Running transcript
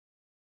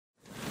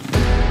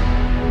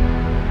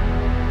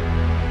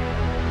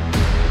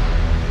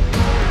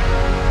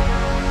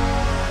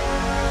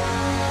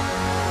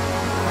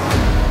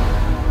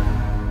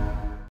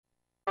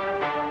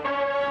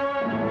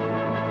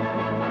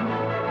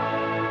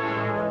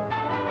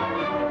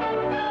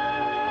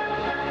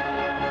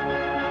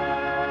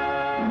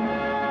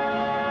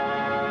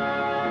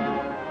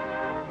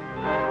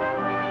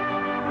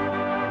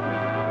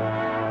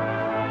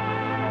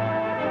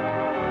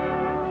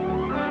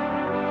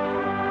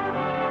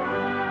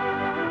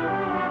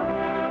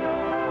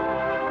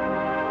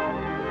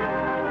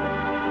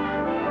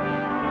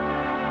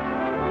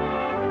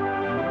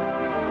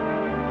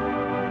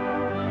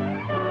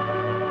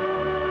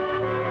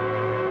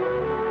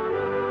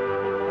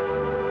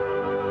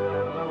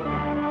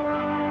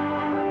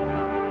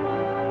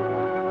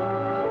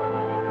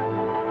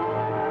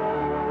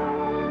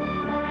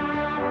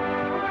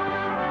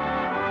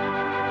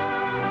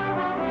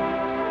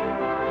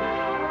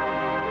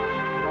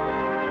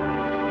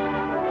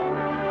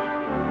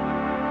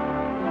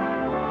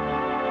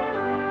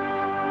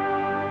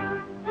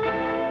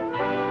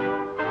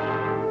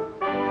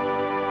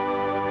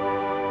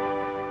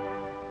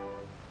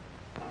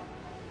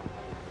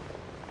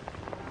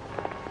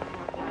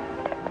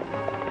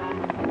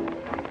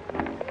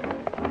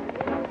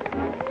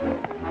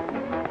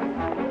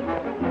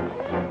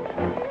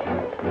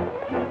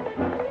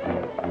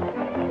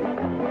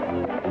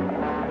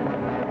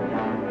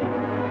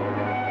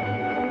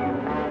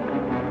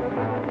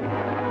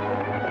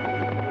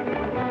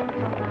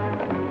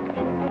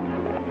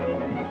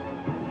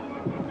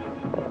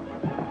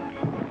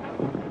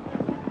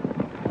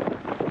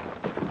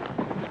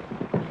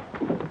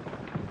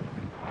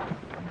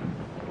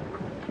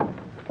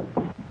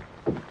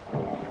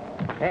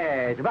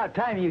Hey, it's about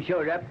time you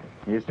showed up.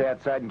 You stay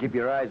outside and keep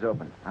your eyes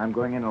open. I'm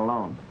going in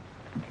alone.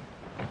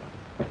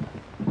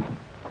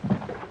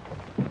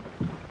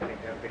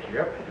 Fix you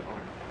up.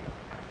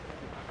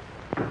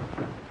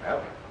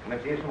 Well, come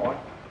and see you some more.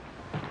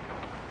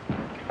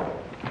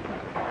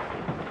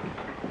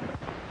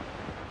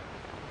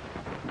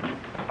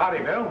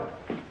 Howdy, Bill.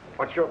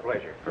 What's your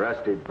pleasure?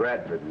 Rusty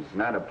Bradford. It's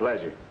not a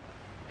pleasure.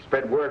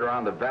 Spread word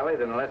around the valley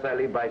that unless I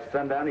leave by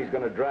sundown, he's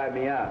going to drive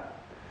me out.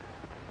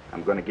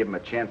 I'm going to give him a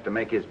chance to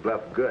make his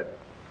bluff good.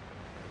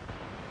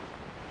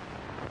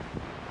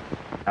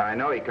 I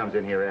know he comes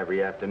in here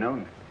every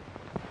afternoon.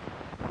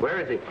 Where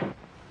is he?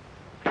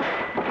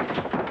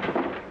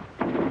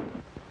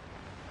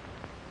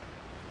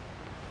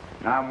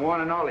 Now, I'm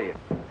warning all of you.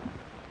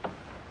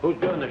 Who's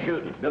doing the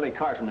shooting? Billy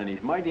Carson, and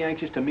he's mighty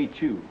anxious to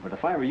meet you. But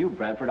if I were you,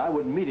 Bradford, I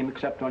wouldn't meet him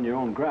except on your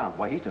own ground.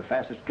 Why, he's the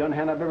fastest gun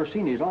hand I've ever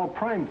seen. He's all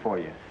primed for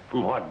you.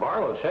 From what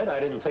Barlow said, I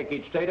didn't think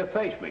he'd stay to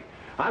face me.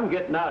 I'm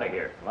getting out of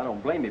here. Well, I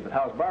don't blame you, but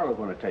how's Barlow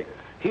going to take it?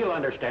 He'll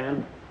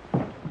understand.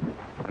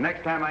 The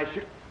next time I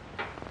shoot...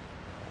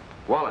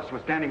 Wallace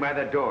was standing by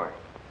that door.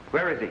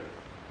 Where is he?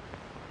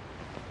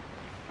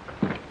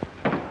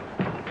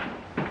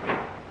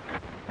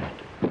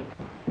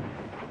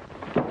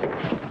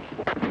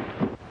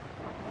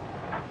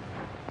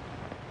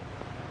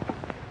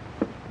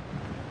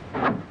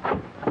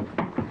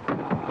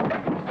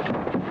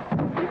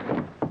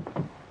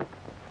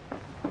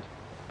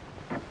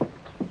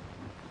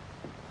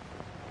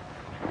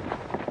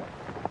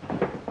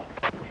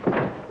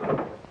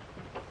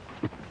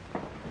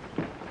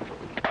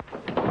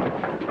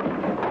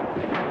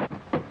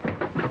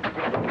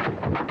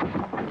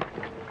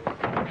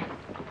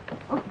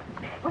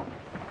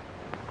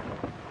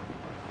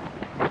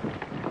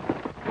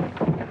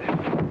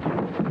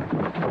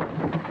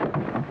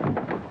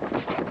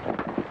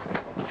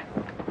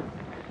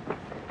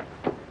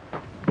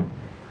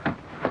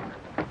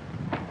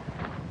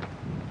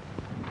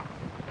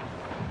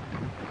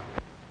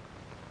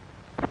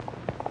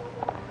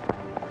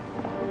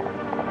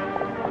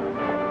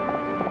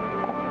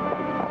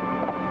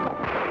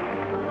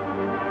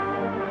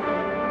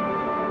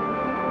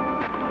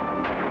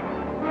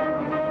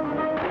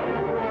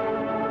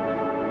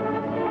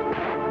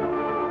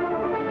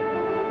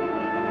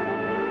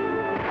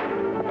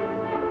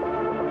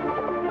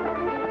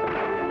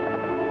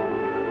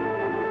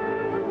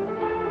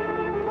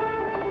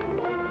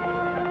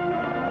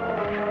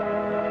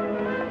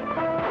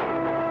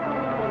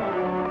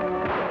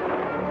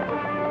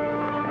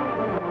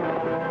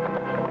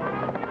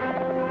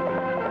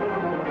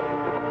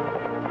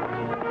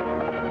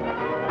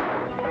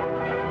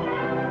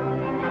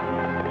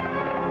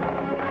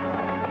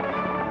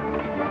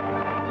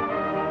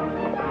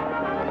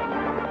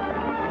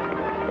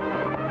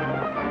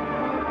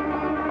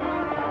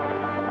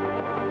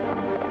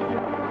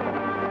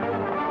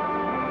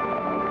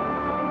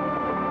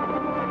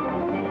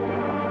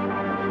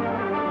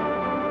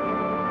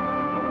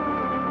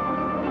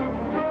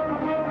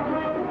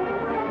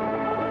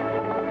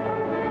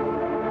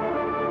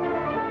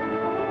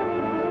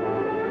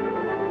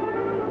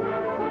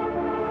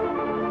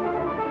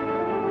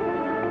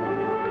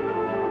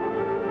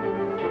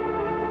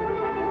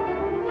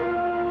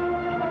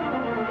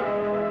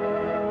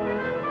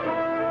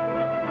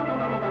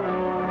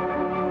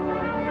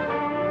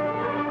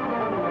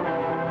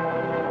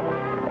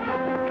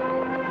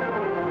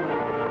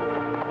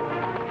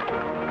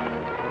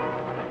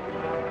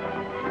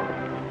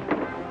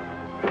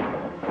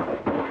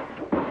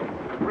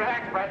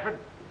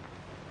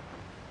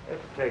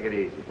 Take it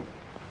easy.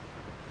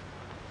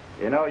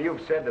 You know,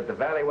 you've said that the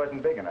valley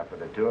wasn't big enough for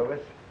the two of us.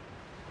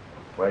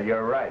 Well,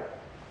 you're right.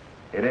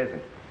 It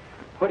isn't.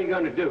 What are you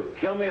going to do?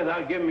 Kill me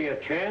without giving me a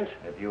chance?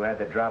 If you had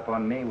the drop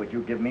on me, would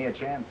you give me a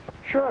chance?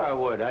 Sure I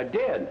would. I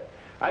did.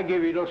 I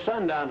gave you till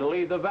sundown to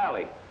leave the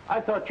valley. I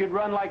thought you'd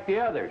run like the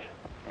others.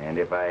 And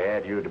if I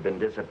had, you'd have been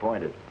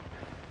disappointed.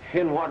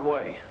 In what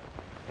way?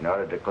 In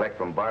order to collect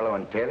from Barlow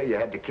and Taylor, you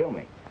had to kill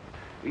me.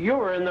 You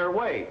were in their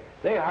way.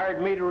 They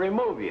hired me to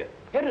remove you.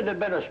 It'd have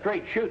been a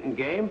straight shooting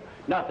game,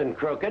 nothing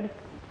crooked.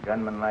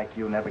 Gunmen like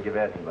you never give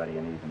anybody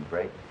an even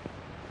break.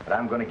 But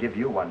I'm going to give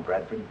you one,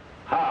 Bradford.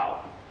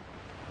 How?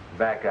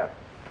 Back up.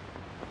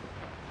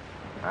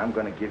 I'm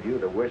going to give you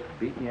the worst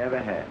beating you ever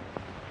had.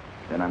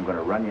 Then I'm going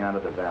to run you out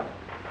of the valley.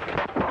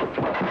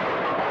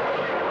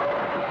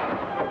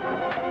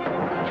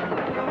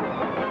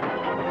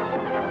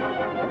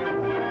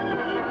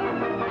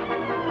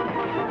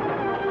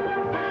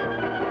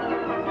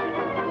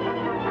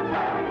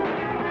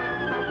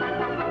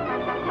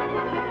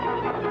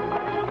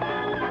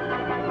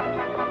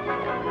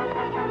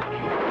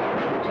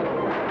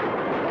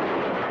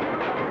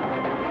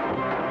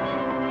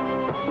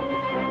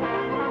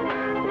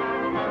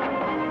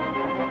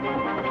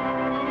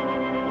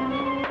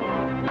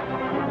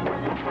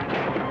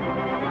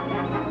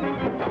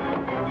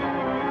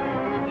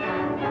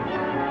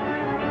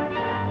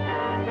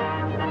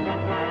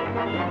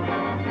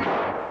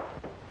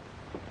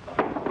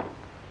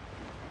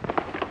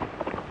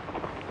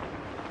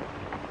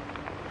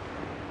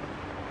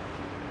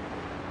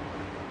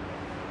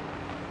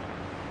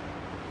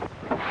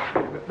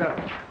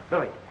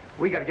 Billy,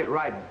 we got to get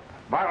riding.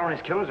 Barlow and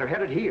his killers are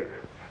headed here.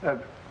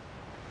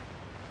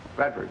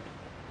 Bradford,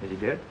 is he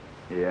dead?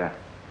 Yeah.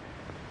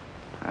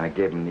 I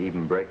gave him an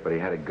even break, but he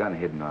had a gun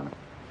hidden on him.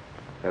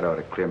 That ought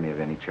to clear me of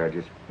any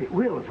charges. It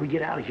will if we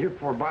get out of here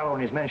before Barlow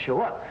and his men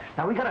show up.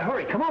 Now, we got to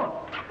hurry. Come on.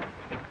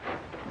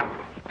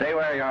 Stay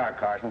where you are,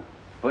 Carson.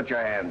 Put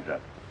your hands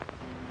up.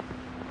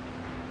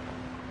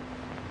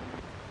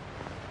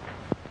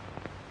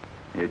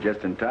 You're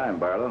just in time,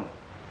 Barlow.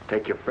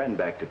 Take your friend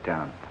back to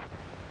town.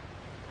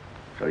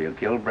 So you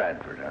killed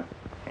Bradford, huh?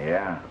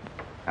 Yeah.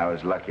 I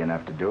was lucky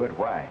enough to do it.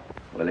 Why?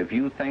 Well, if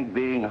you think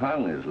being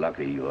hung is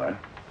lucky, you are.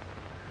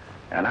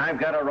 And I've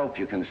got a rope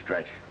you can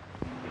stretch.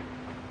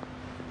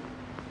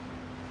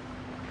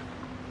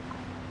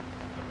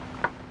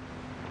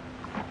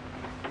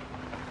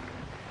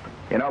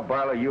 You know,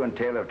 Barlow, you and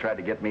Taylor have tried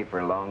to get me for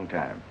a long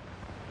time.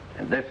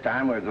 And this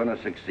time we're going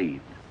to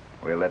succeed.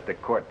 We'll let the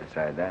court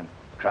decide that.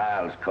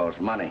 Trials cost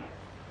money.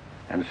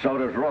 And so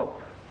does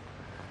rope.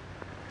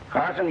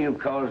 Carson, you've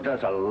caused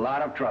us a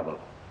lot of trouble.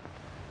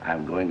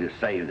 I'm going to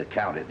save the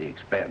county the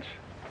expense.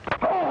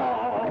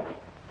 Oh!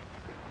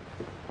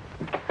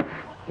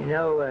 You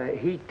know,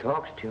 he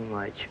talks too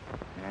much.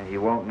 Yeah, he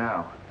won't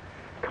now.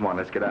 Come on,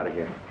 let's get out of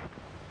here.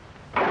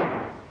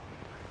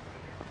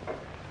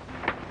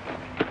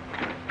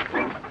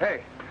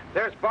 Hey,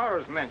 there's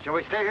Barlow's men. Shall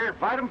we stay here and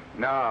fight them?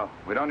 No,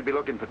 we'd only be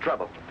looking for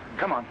trouble.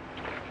 Come on.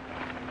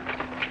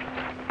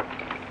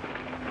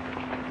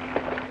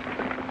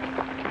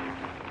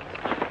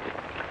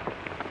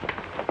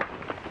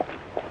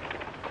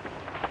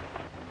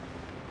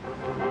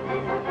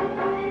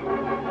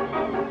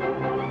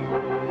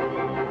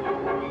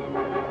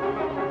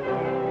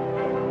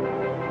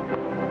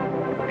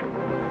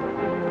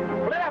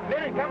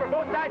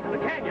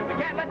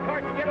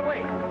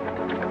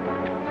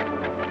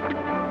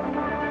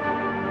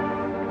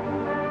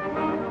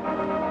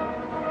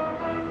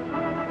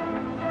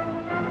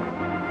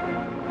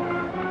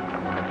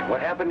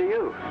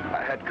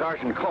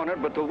 Carson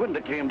cornered, but the wind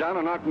that came down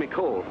and knocked me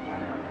cold.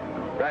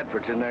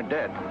 Bradford's in there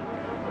dead.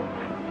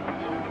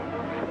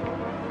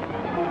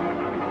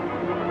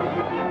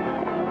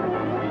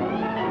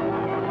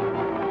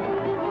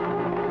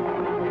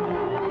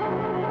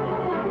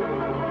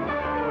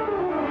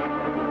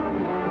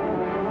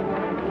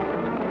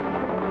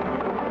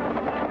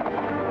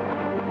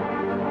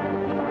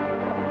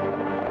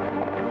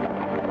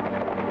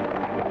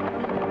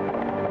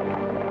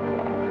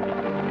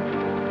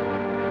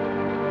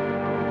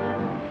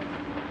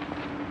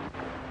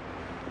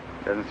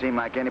 Doesn't seem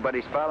like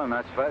anybody's following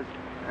us, Fuzz.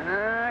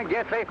 I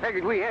guess they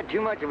figured we had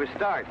too much of a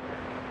start.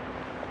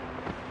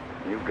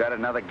 You've got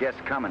another guess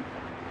coming.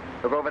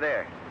 Look over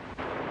there.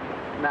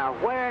 Now,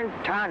 where in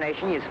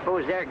tarnation you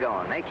suppose they're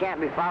going? They can't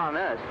be following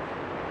us.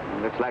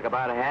 Looks like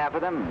about a half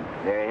of them.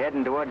 They're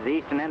heading towards the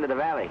eastern end of the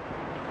valley.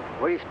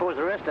 Where do you suppose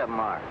the rest of them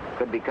are?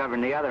 Could be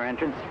covering the other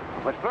entrance.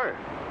 What for?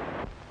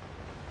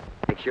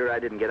 Make sure I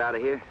didn't get out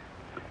of here.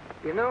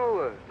 You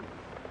know,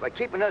 by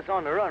keeping us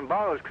on the run,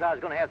 Barlow's crowd's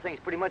going to have things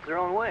pretty much their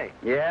own way.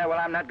 Yeah, well,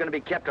 I'm not going to be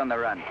kept on the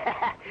run.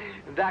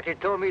 The doctor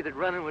told me that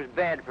running was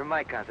bad for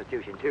my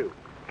constitution, too.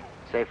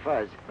 Say,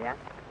 Fuzz. Yeah?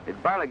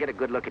 Did Barlow get a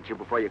good look at you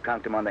before you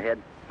conked him on the head?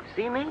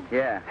 See me?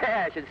 Yeah.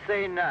 I should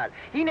say not.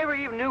 He never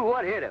even knew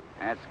what hit him.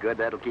 That's good.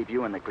 That'll keep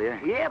you in the clear.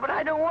 Yeah, but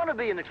I don't want to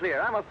be in the clear.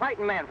 I'm a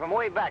fighting man from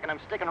way back, and I'm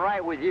sticking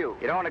right with you.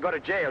 You don't want to go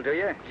to jail, do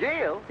you?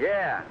 Jail?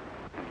 Yeah.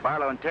 If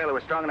Barlow and Taylor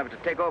were strong enough to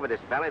take over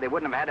this valley, they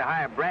wouldn't have had to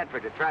hire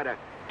Bradford to try to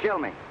kill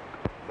me.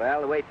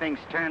 Well, the way things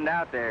turned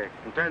out, they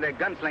can turn their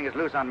gunslingers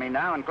loose on me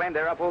now and claim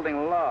they're upholding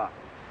the law.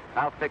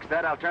 I'll fix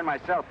that. I'll turn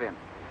myself in.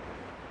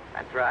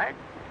 That's right.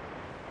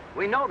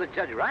 We know that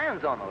Judge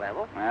Ryan's on the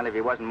level. Well, if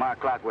he wasn't, Mark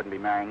Clark wouldn't be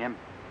marrying him.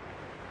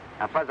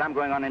 Now, Fuzz, I'm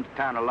going on into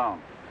town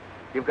alone.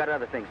 You've got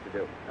other things to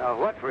do.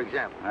 What, for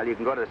example? Well, you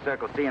can go to the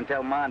Circle C and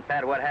tell Ma and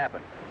Pat what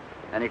happened.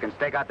 Then you can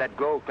stake out that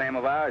gold claim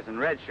of ours and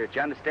redshirt,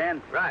 you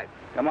understand? Right.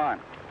 Come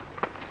on.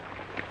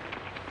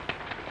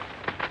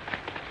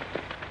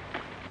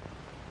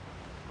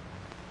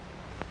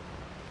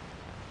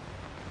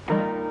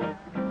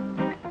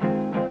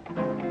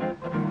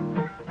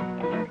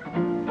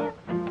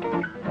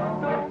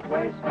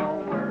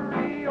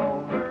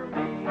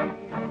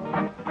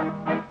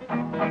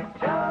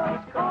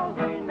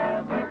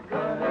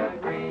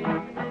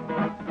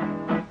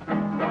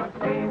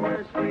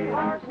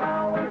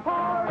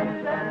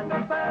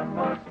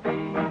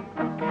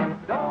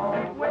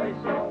 Don't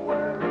waste no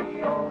words.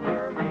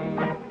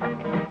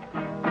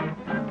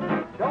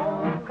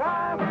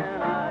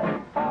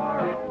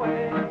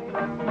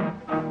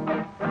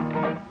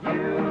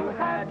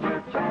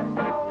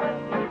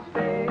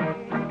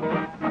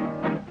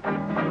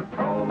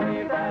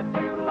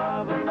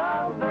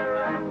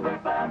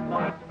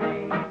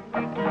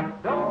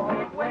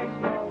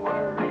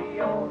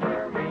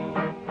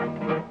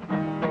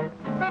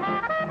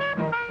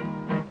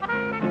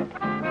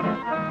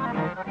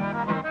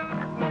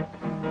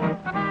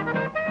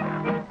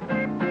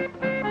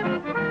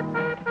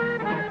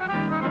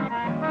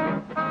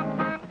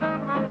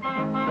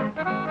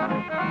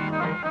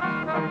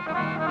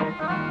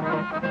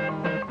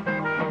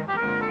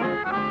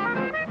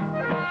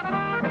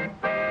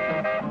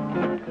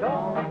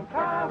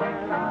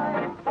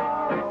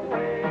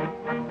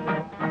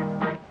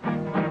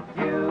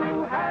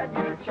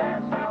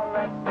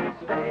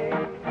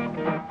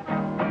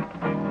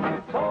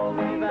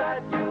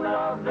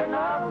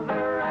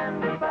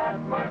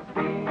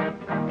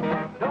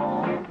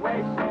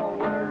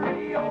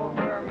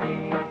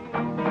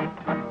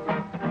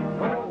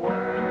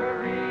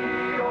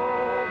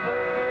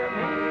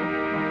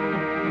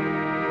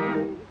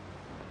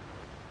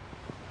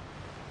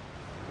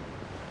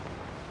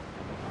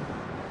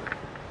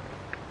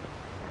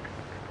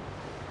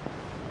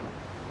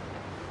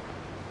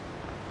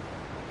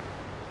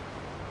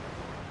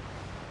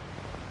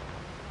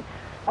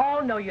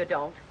 Oh, no, you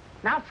don't.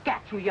 Now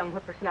scat, you young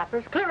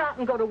whippersnappers. Clear out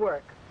and go to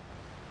work.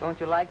 Don't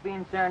you like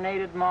being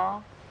serenaded,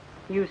 Ma?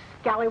 You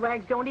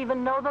scallywags don't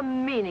even know the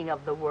meaning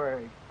of the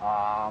word.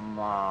 Aw,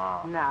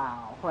 Ma.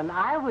 Now, when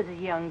I was a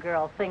young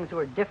girl, things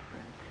were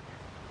different.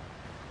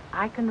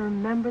 I can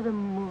remember the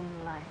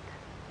moonlight,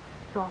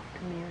 soft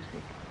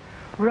music,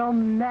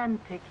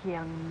 romantic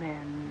young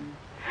men.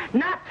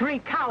 Not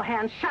 3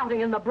 cowhands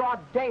shouting in the broad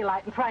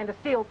daylight and trying to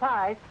steal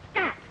pies.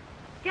 Scat!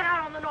 Get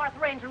out on the North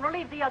Range and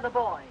relieve the other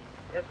boys.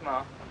 Yes,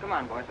 Ma. Come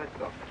on, boys, let's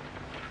go.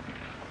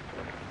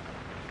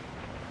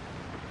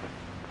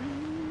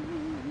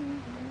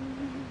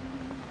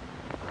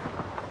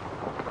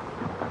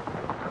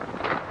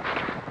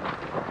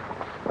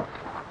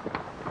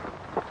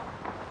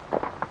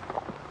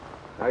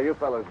 Now, you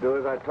fellas do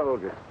as I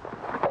told you.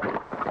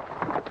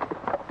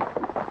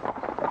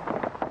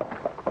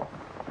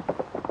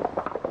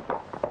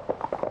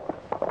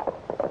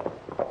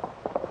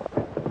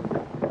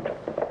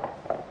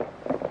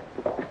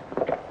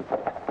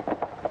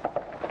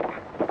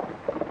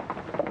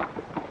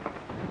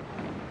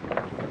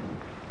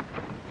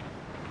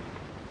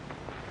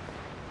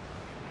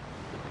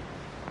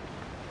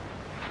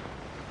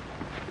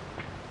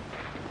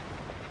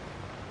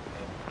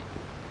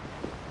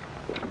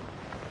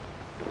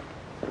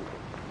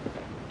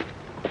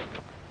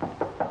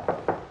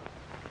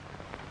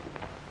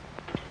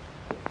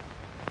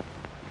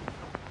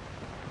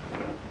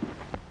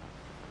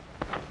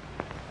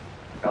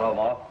 Hello,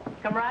 Ma.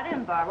 Come right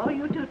in, Barlow.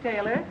 You too,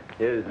 Taylor.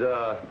 Is,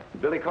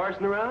 Billy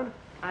Carson around?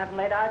 I haven't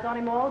laid eyes on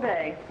him all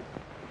day.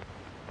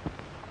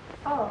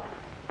 Oh,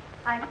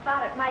 I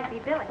thought it might be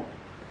Billy.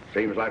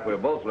 Seems like we're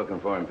both looking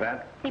for him,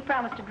 Pat. He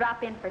promised to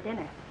drop in for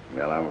dinner.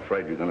 Well, I'm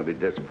afraid you're going to be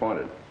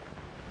disappointed.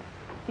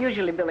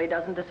 Usually Billy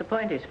doesn't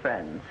disappoint his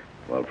friends.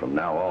 Well, from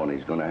now on,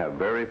 he's going to have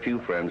very few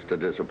friends to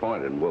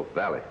disappoint in Wolf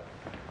Valley.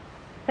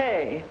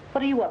 Hey,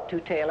 what are you up to,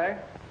 Taylor?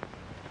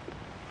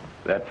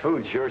 That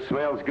food sure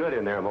smells good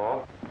in there,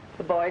 Ma.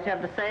 The boys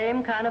have the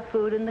same kind of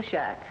food in the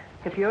shack.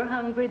 If you're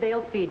hungry,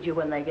 they'll feed you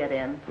when they get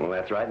in. Well,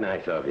 that's right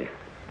nice of you.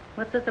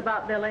 What's this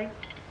about, Billy?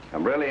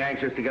 I'm really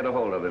anxious to get a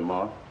hold of him,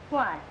 Ma.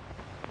 Why?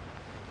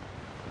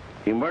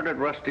 He murdered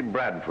Rusty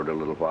Bradford a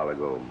little while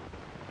ago.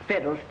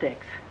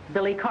 Fiddlesticks.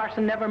 Billy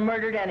Carson never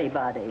murdered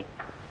anybody.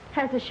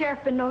 Has the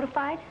sheriff been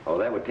notified? Oh,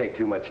 that would take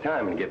too much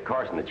time and give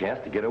Carson a chance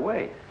to get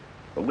away.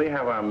 But we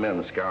have our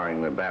men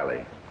scouring the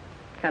valley.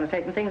 Kind of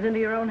taking things into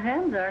your own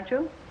hands, aren't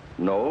you?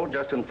 No,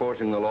 just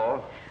enforcing the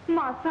law.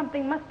 Ma,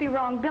 something must be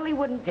wrong. Billy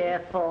wouldn't...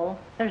 Careful.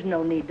 There's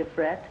no need to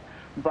fret.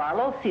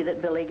 Barlow see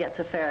that Billy gets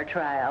a fair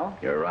trial.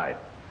 You're right.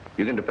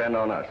 You can depend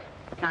on us.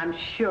 I'm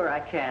sure I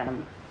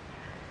can.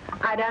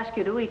 I'd ask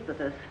you to eat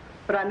with us,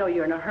 but I know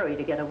you're in a hurry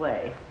to get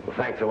away. Well,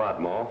 thanks a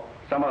lot, Ma.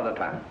 Some other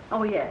time.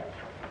 Oh, yes.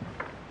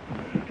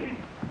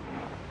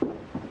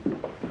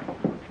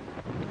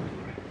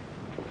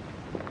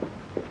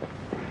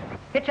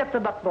 Hitch up the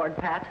buckboard,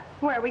 Pat.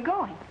 Where are we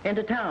going?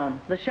 Into town.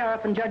 The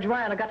sheriff and Judge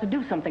Ryan have got to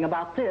do something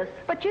about this.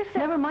 But you said...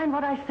 Never mind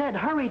what I said.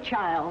 Hurry,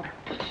 child.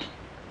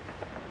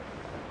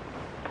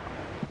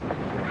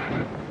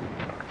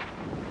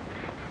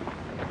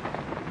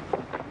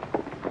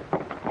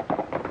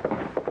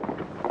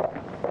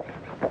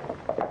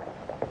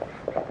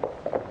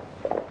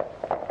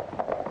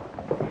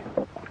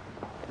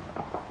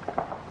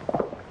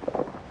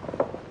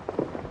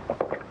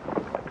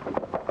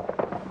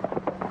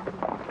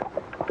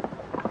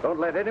 Don't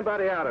let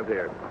anybody out of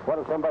here. What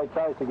if somebody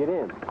tries to get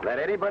in? Let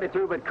anybody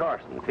through but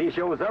Carson. If he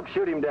shows up,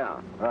 shoot him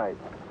down. Right.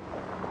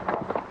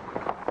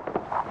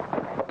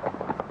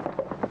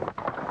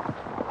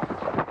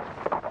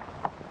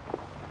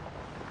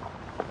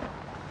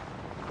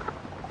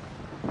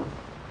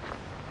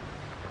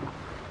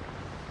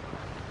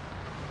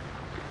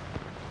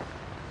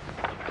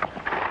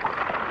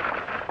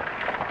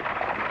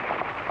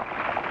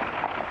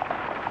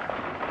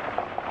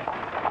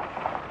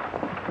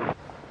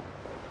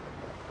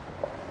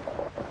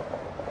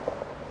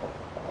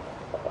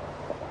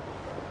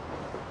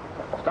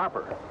 Stop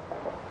her.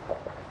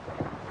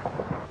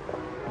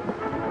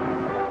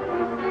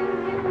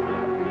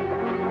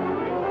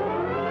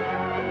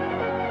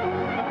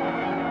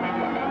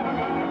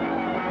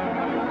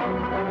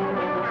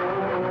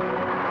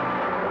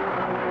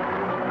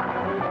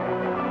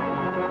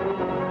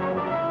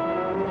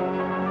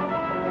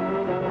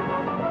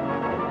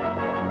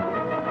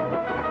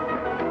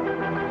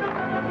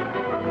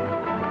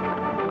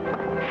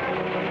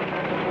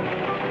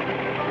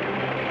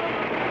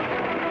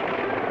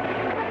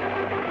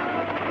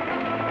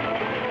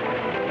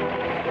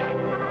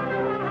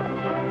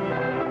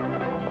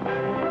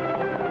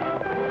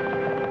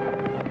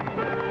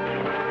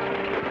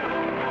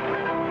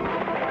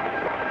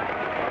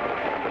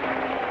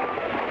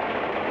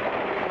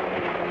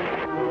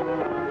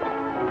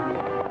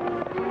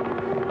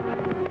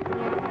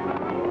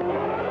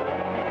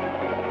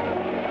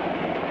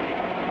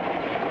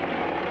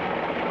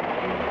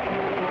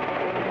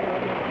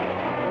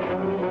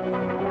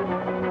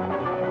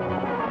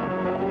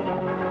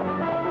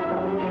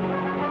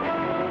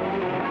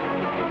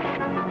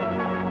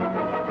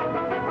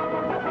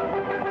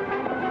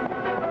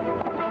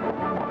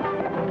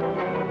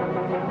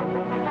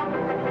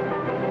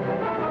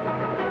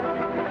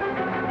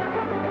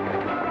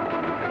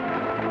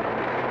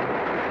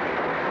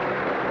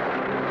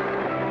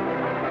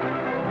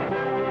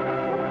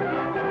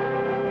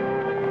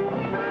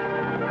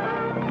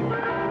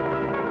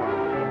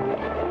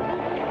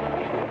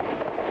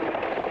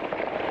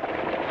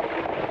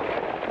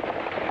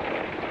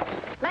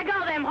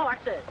 them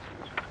horses.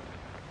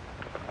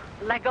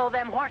 Let go of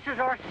them horses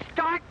or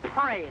start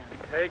praying.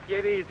 Take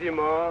it easy,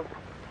 Ma.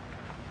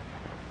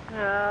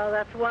 Oh,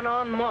 that's one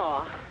on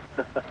Ma.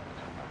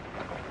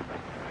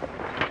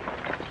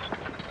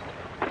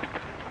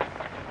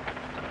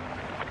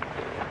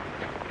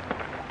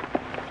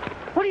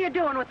 What are you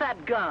doing with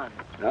that gun?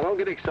 Now, don't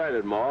get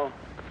excited, Ma.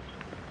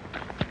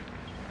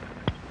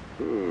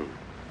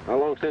 How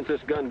long since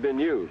this gun been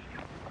used?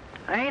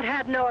 I ain't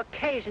had no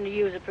occasion to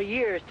use it for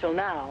years till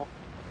now.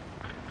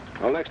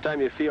 Well, next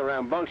time you feel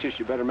around bunkshus,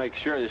 you better make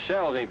sure the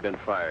shells ain't been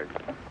fired.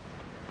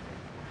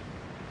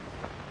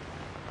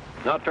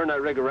 Now turn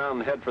that rig around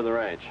and head for the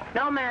ranch.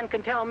 No man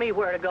can tell me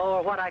where to go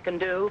or what I can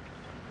do.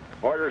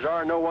 Orders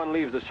are no one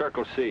leaves the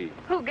Circle C.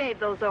 Who gave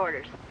those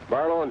orders?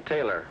 Barlow and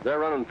Taylor. They're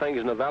running things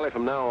in the valley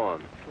from now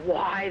on.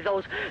 Why,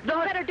 those...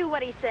 Better do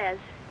what he says.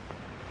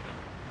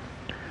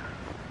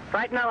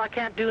 Right now I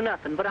can't do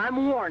nothing, but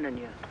I'm warning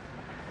you.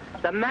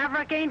 The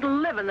maverick ain't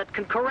living that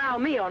can corral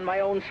me on my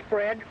own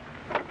spread.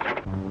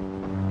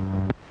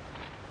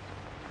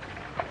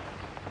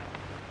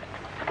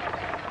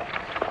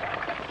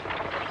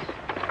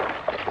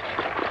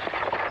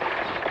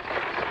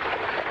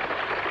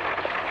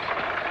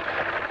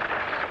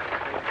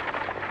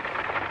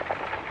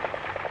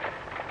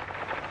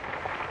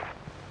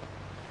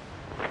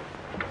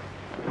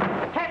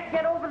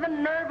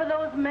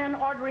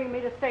 Ordering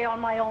me to stay on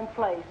my own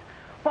place.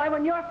 Why,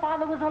 when your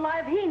father was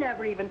alive, he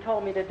never even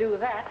told me to do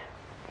that.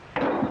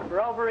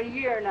 For over a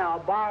year now,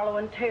 Barlow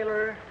and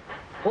Taylor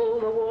pull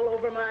the wool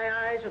over my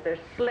eyes with their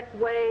slick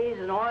ways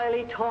and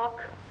oily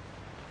talk.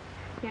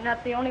 You're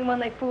not the only one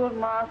they fooled,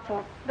 Ma,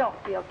 so don't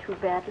feel too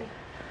badly.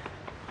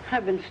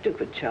 I've been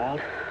stupid, child.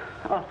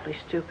 Awfully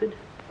stupid.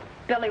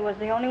 Billy was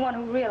the only one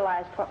who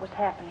realized what was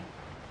happening.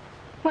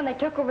 When they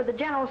took over the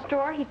general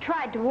store, he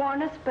tried to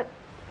warn us, but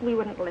we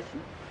wouldn't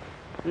listen.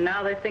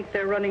 Now they think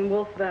they're running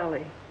Wolf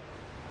Valley.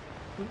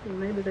 Well,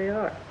 maybe they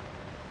are.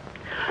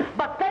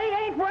 But they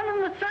ain't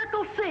running the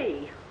Circle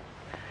C.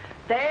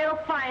 They'll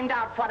find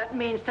out what it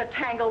means to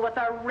tangle with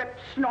a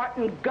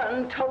rip-snorting,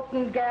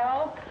 gun-toting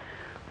gal.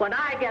 When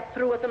I get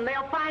through with them,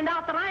 they'll find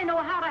out that I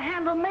know how to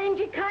handle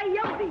mangy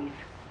coyotes.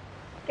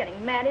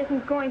 Getting mad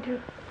isn't going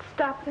to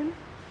stop them.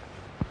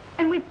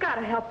 And we've got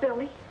to help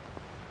Billy.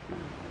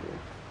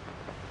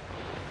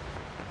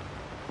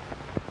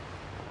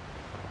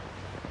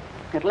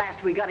 At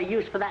last we got a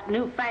use for that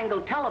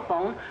newfangled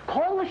telephone.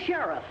 Call the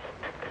sheriff.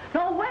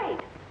 No, wait.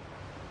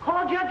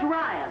 Call Judge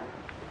Ryan.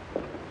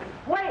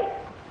 Wait.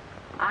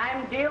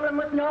 I'm dealing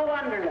with no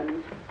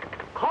underlings.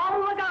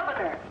 Call the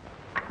governor.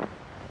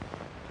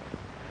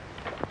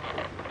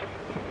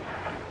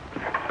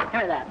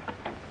 Hear that?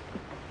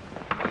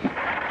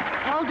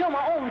 I'll do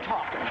my own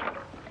talking.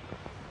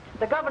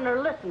 The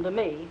governor listened to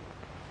me.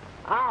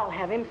 I'll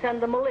have him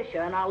send the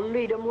militia, and I'll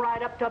lead him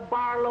right up to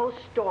Barlow's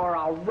store.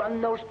 I'll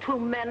run those two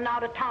men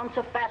out of town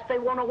so fast they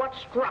won't know what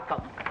struck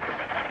them.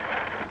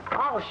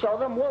 I'll show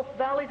them Wolf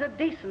Valley's a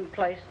decent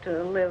place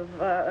to live.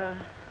 I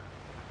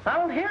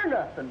don't hear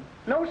nothing.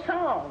 No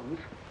sounds.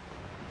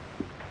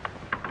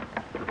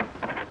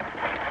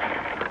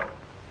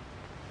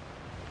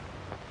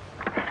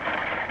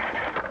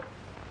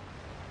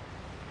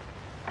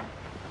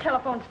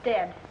 Telephone's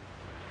dead.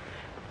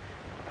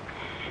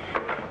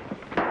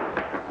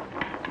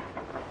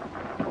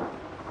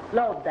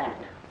 Load that.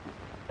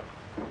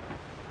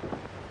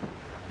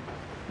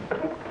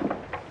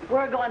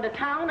 We're going to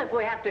town if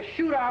we have to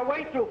shoot our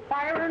way through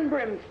fire and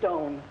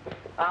brimstone.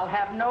 I'll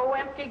have no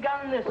empty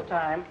gun this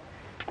time.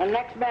 And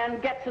next man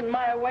gets in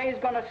my way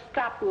is going to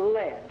stop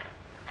lead.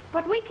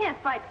 But we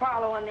can't fight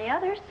Barlow and the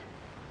others.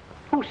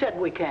 Who said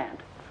we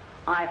can't?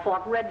 I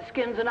fought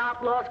redskins and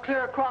outlaws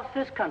clear across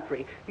this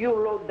country. You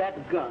load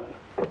that gun.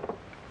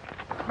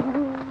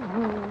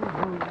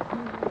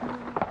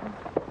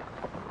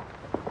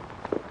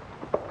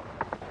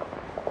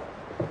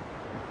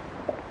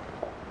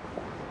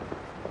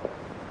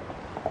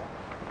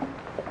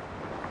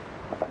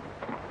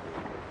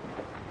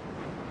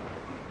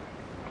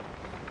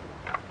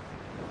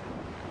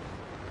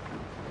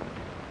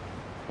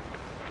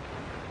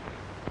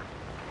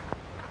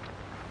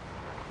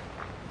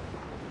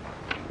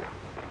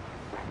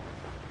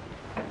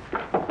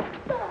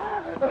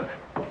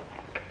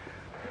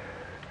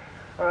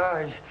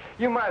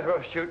 You might as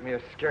well shoot me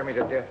or scare me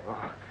to death,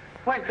 Ma.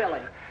 Where's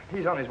Billy?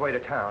 He's on his way to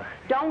town.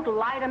 Don't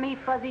lie to me,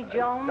 Fuzzy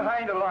Jones. I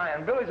ain't a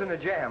lying. Billy's in the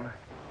jam.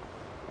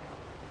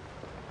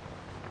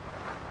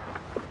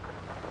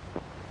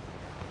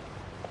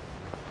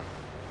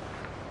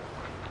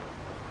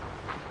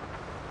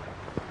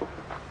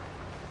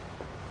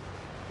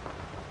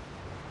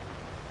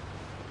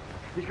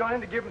 He's gone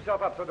in to give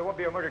himself up so there won't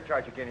be a murder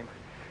charge against him.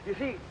 You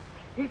see,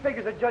 he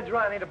figures that Judge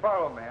Ryan ain't a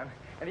Barlow man,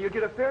 and he'll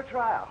get a fair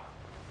trial.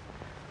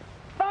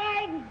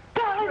 By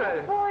golly,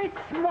 the boy's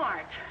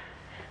smart.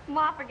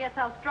 Ma forgets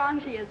how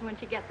strong she is when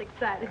she gets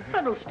excited.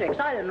 Fiddlesticks,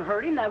 I didn't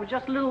hurt him. That was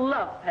just a little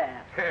love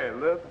pat. Hey,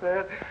 love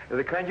pat?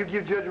 The kind you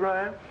give Judge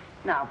Ryan?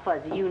 Now,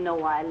 Fuzzy, you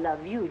know I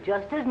love you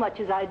just as much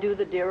as I do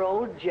the dear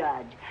old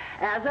judge.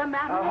 As a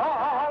matter of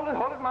fact...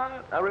 Hold it,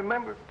 Ma. Now,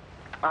 remember,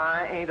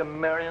 I ain't a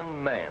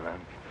marrying man.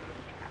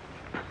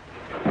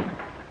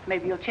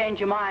 Maybe you'll change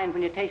your mind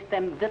when you taste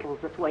them victuals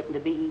that's waiting to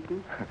be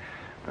eaten.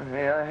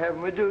 Yeah, I have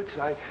my dukes.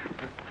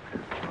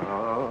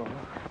 Oh.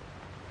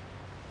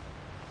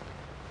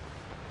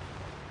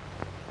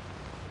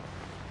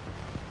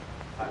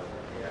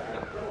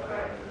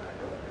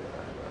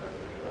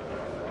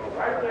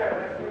 Right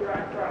there. That's you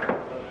right in front.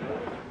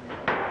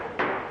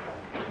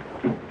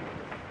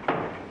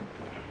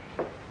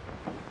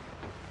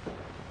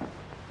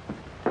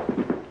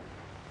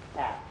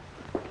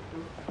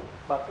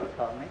 Buckle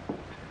told me.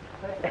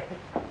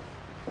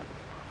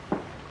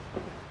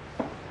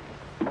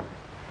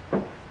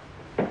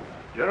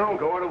 General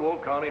Court of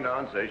Wolf County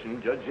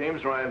non-session. Judge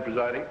James Ryan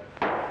presiding.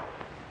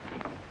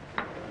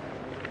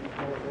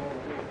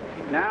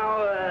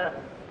 Now,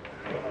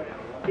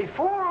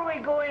 before we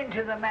go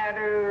into the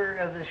matter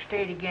of the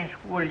state against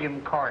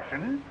William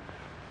Carson,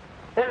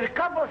 there's a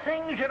couple of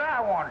things that I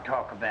want to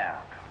talk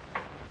about.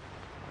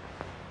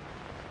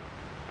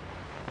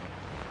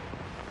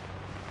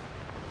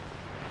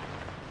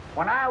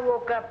 When I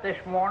woke up this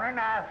morning,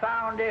 I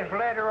found this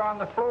letter on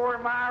the floor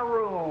of my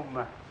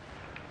room.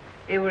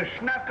 It was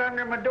snuck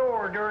under my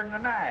door during the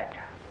night.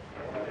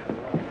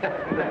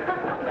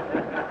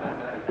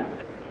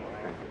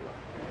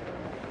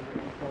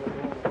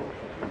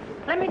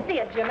 Let me see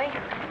it, Jimmy.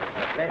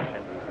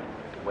 Listen,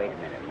 wait a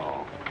minute,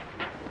 Ma.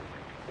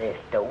 This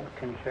don't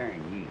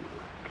concern you.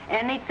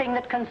 Anything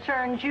that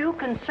concerns you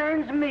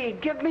concerns me.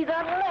 Give me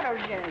that letter,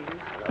 James.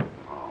 Look,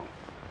 Ma.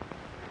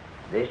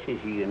 This is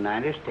the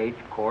United States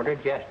Court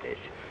of Justice,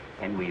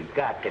 and we've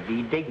got to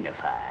be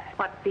dignified.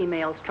 What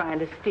female's trying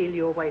to steal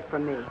you away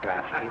from me?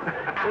 Trust you.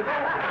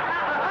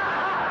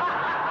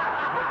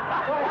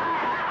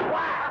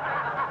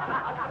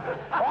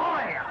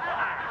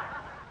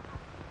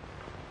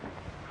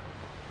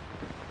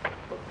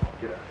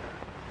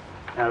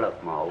 Now,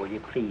 look, Ma, will you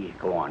please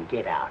go on?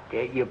 Get out.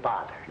 You're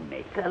bothering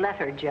me. The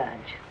letter,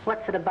 Judge.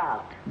 What's it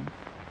about?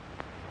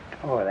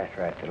 Oh, that's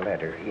right, the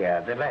letter.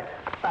 Yeah, the letter.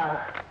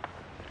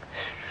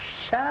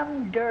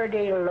 Some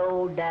dirty,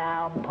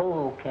 low-down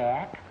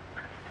polecat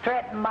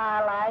threatened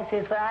my life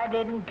if I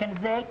didn't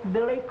convict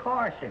Billy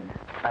Carson.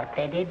 But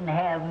they didn't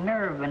have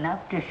nerve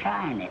enough to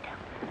sign it.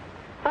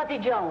 Fuzzy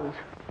Jones,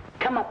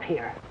 come up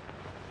here.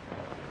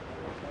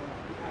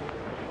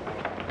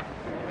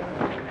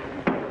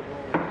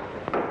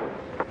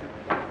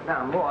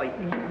 Now, boy,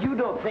 you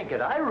don't think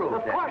that I wrote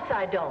that. Of course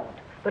I don't.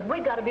 But we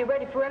got to be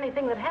ready for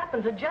anything that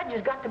happens. The judge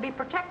has got to be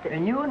protected.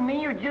 And you and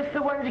me are just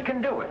the ones that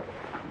can do it.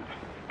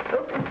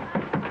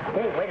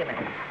 Hey, wait a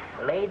minute.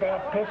 Lay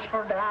that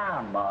pistol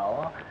down,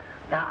 Ma.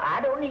 Now,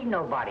 I don't need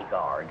no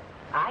bodyguard.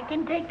 I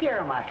can take care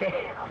of myself.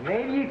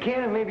 Maybe you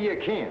can and maybe you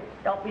can't.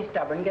 Don't be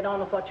stubborn. Get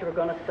on with what you were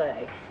going to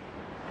say.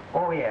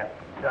 Oh, yeah.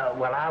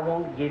 Well, I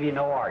won't give you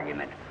no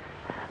argument.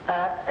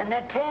 An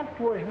attempt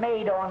was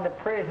made on the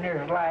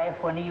prisoner's life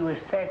when he was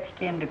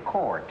fetched into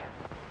court.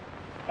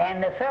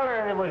 And the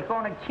feller that was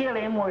going to kill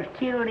him was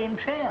killed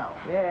himself.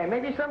 Yeah,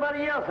 maybe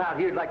somebody else out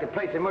here would like to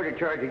place a murder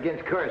charge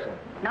against Carson.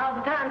 Now's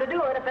the time to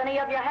do it if any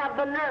of you have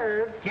the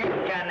nerve. Just a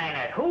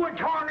minute. Who in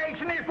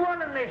tarnation is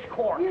running this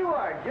court? You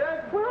are,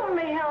 Judge. We're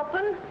only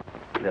helping.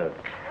 Look,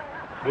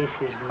 this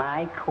is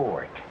my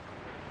court.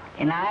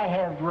 And I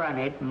have run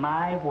it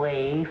my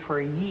way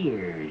for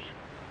years.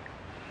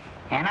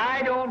 And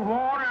I don't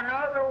want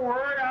another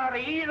word out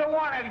of either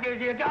one of you.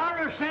 Do you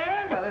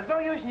understand? Well, there's no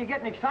use in you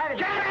getting excited.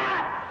 Shut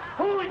up!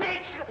 Who's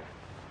this?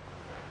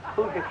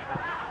 Who's this?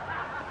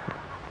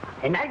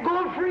 And that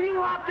goes for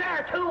you out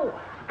there, too.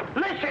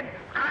 Listen,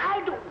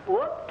 I don't...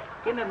 Whoop.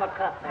 Give me my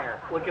cup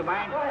there. Would you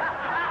mind?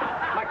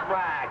 Much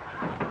obliged.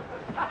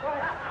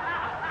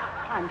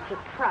 I'm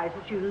surprised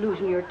at you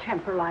losing your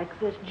temper like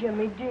this,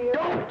 Jimmy dear.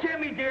 Don't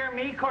Jimmy dear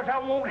me, because I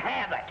won't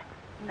have it.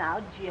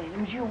 Now,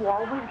 James, you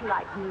always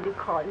liked me to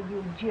call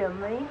you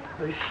Jimmy.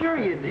 Well, sure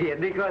you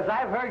did, because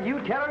I've heard you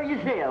tell her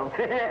yourself.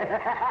 Shut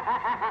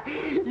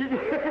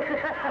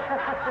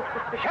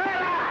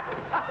up!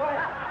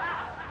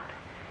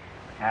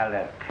 Now,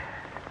 look.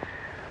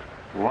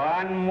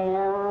 One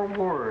more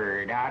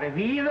word out of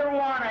either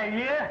one of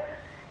you,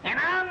 and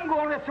I'm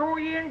going to throw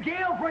you in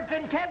jail for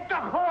contempt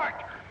of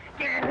court.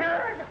 Get it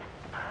heard?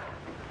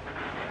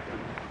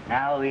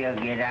 Now we'll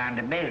get on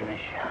to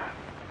business.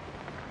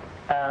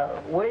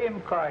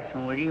 William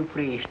Carson, will you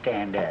please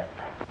stand up?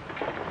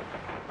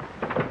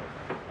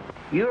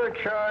 You're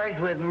charged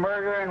with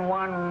murdering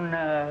one,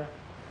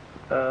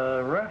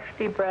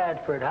 Rusty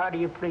Bradford. How do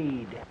you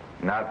plead?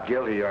 Not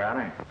guilty, Your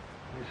Honor.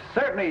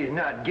 Certainly he's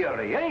not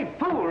guilty. Any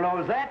fool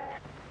knows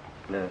that.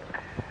 Look,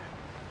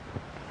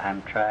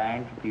 I'm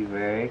trying to be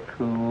very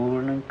cool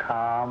and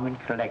calm and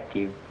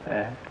collective,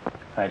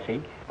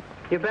 Fuzzy.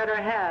 You better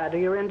had, or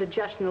your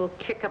indigestion will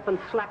kick up and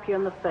slap you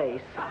in the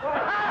face.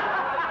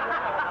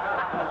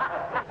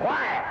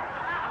 Quiet!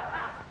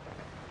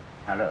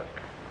 Now look,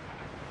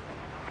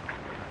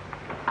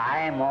 I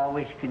am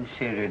always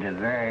considered a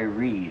very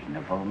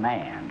reasonable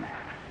man.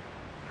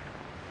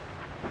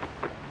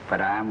 But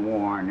I'm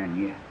warning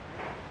you.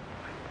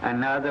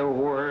 Another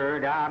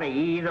word out of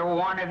either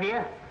one of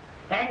you,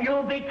 and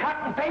you'll be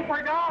cutting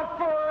paper dolls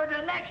for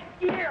the next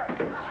year.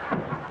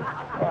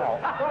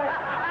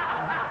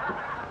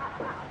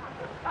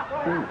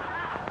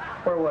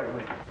 Where was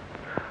we?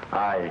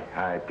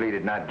 I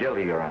pleaded not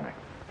guilty, Your Honor.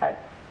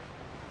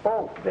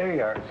 Oh, there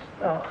you are.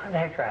 Oh,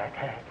 that's right.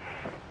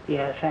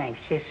 Yeah, thanks.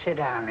 Just sit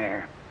down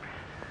there.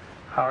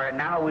 All right,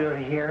 now we'll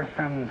hear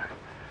from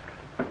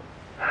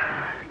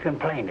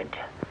complainant.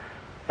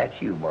 That's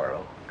you,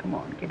 Barlow. Come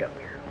on, get up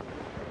here.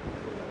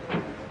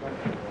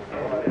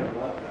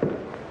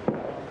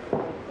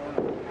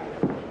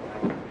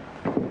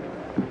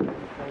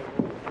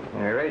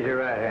 Now, raise your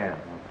right hand.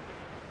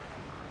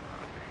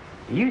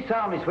 You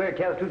solemnly swear to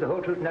tell the truth, the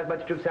whole truth, and nothing but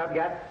the truth, self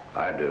got?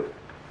 I do.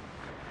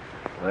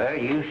 Well,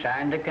 you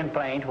signed the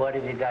complaint. What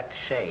have you got to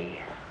say?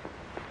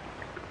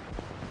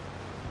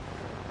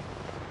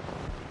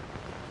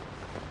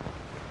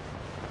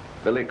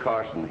 Billy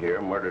Carson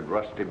here murdered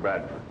Rusty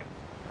Bradford.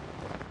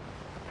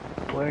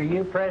 Were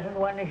you present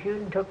when the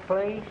shooting took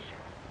place?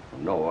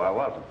 No, I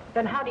wasn't.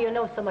 Then how do you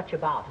know so much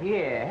about it?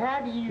 Yeah,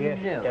 how do you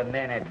know? Just a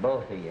minute,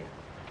 both of you.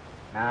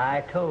 Now,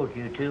 I told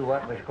you two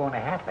what was going to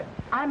happen.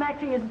 I'm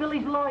acting as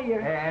Billy's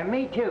lawyer.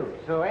 Me too.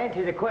 So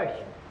answer the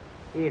question,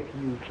 if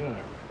you can.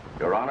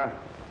 Your Honor,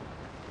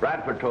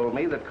 Bradford told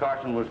me that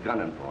Carson was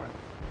gunning for him.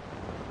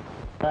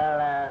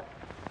 Well,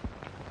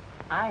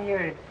 I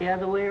heard it the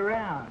other way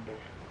around.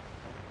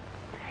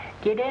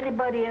 Did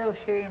anybody else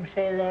hear him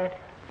say that?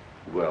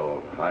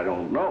 Well, I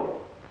don't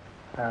know.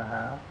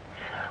 Uh-huh.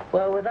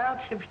 Well, without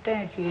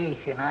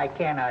substantiation, I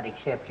cannot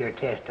accept your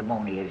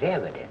testimony as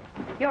evidence.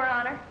 Your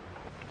Honor,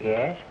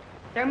 Yes?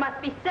 there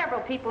must be several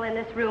people in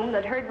this room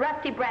that heard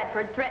Rusty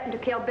Bradford threaten to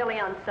kill Billy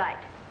on sight.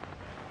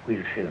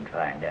 We'll soon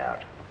find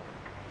out.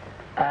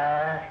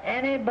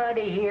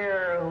 Anybody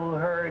here who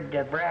heard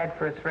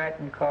Bradford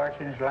threaten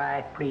Carson's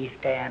life, please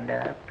stand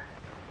up.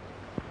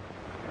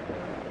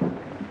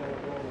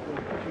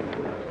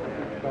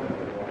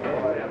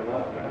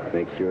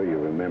 Make sure you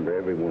remember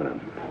every one of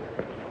them.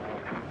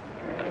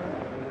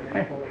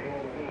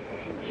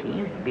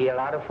 Seems to be a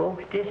lot of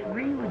folks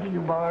disagree with you,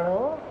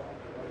 Barlow.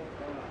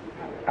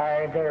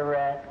 Are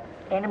there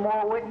any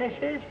more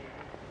witnesses?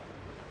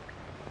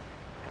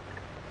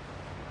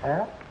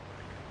 Huh?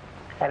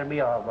 That'll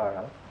be all,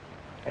 Barlow.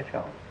 That's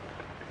all.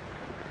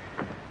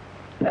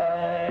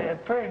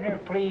 Prisoner,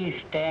 please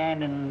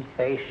stand and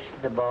face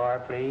the bar,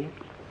 please.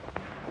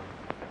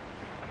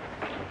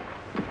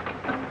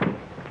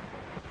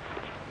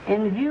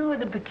 In view of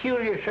the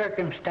peculiar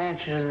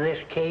circumstances of this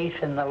case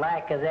and the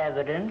lack of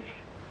evidence,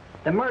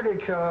 the murder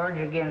charge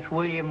against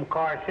William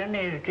Carson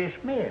is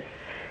dismissed.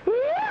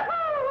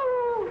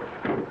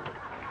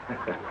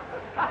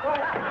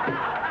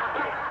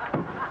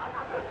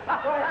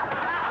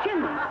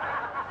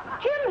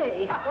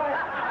 Jimmy!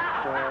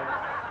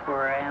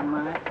 Where am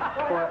I?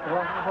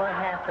 What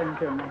happened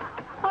to me?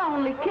 I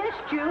only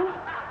kissed you.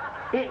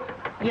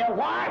 You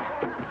what?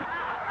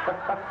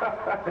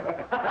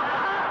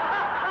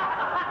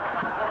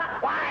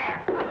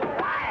 Quiet!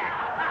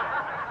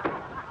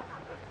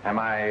 Am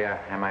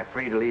I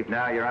free to leave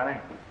now, Your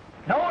Honor?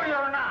 No,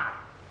 you're not.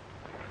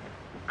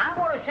 I'm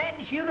going to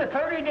sentence you to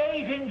 30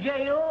 days in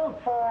jail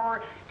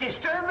for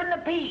disturbing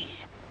the peace.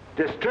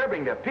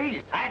 Disturbing the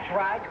peace? That's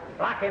right.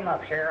 Lock him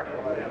up, Sheriff.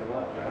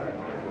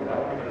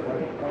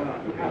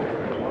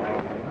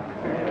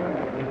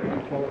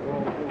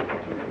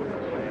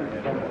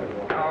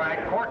 All right,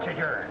 court's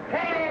adjourned.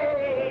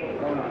 Hey!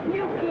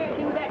 You can't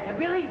do that to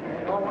Billy.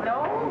 Oh,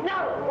 no?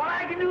 No. Well,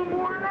 I can do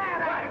more than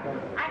that.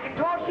 I can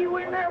toss you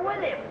in there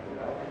with him.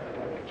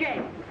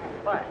 James,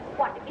 What?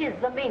 what is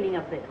the meaning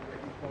of this?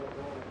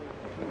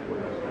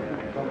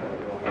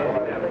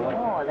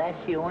 Oh,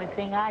 that's the only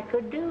thing I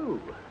could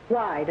do.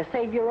 Why, to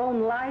save your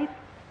own life?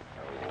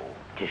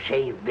 To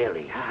save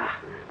Billy.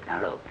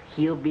 Now, look,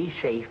 he'll be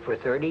safe for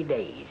 30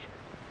 days,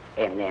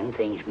 and then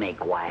things may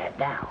quiet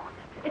down.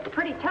 It's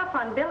pretty tough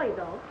on Billy,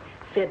 though.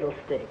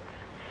 Fiddlesticks.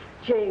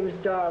 James,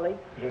 darling,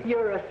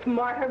 you're a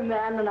smarter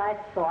man than I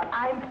thought.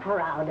 I'm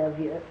proud of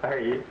you. Are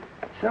you?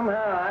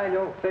 Somehow I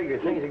don't figure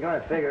things are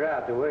going to figure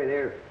out the way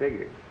they're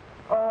figured.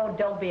 Oh,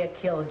 don't be a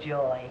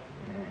killjoy.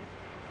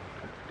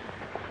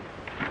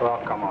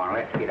 Well, come on,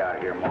 let's get out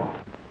of here, Ma.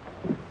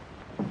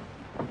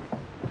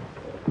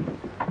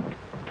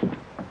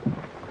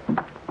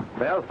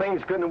 Well,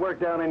 things couldn't have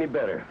worked out any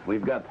better.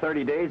 We've got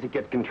 30 days to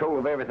get control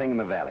of everything in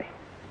the valley.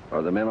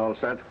 Are the men all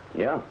set?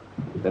 Yeah?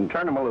 Then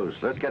turn them loose.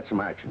 Let's get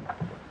some action.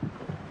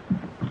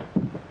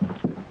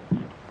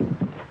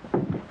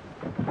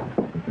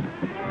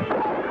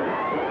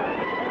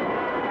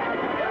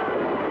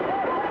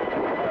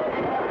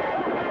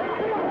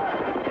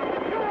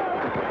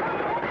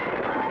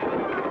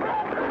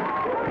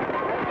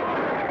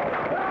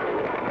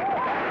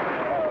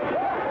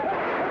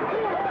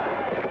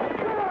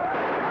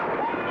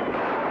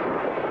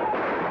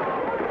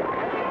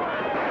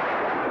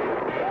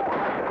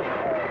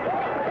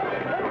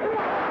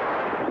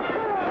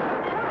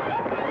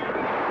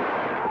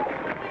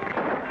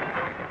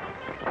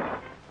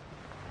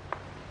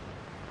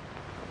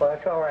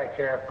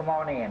 Sheriff. Come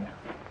on in.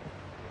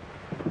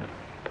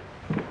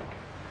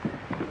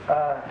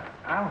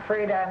 I'm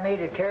afraid I made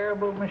a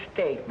terrible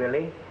mistake,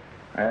 Billy.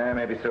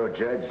 Maybe so,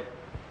 Judge.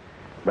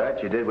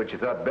 But you did what you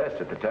thought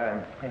best at the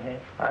time.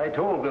 I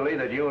told Billy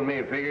that you and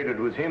me figured it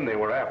was him they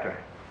were after.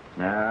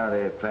 No,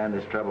 they've planned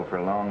this trouble for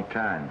a long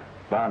time.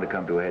 Bound to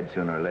come to a head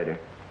sooner or later.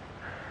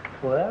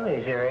 Well,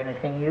 is there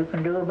anything you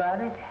can do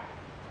about it?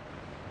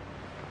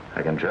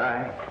 I can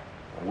try.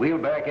 We'll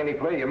back any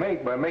play you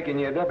make by making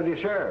you a deputy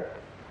sheriff.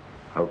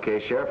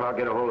 Okay, Sheriff, I'll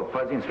get a hold of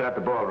Fuzzy and start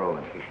the ball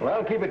rolling. Well,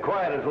 I'll keep it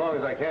quiet as long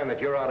as I can that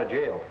you're out of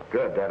jail.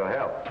 Good, that'll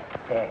help.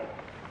 Yeah.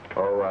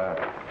 Oh,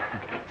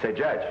 say,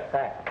 Judge,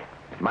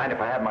 mind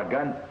if I have my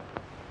gun?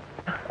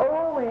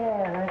 Oh,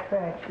 yeah, that's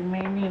right. You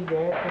may need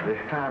that. This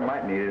time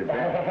might need it.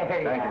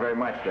 Thank you very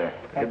much, sir.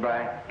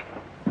 Goodbye.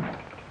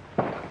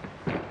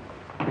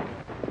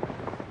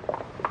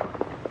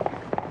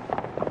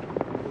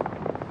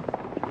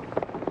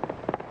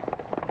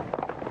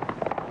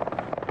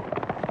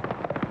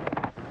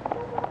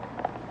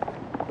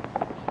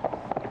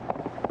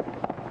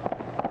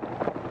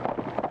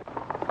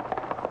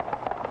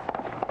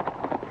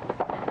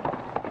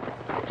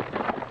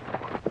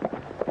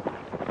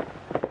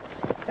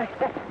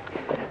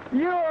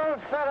 You old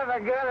son of a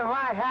gun, am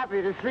I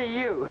happy to see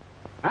you.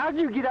 How'd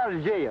you get out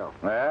of jail?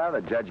 Well,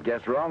 the judge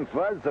guessed wrong,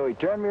 Fuzz, so he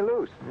turned me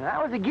loose.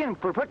 I was again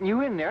for putting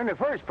you in there in the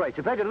first place.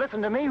 If they'd have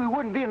listened to me, we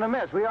wouldn't be in the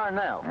mess we are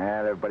now. Yeah,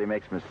 everybody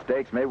makes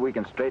mistakes. Maybe we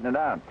can straighten it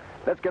out.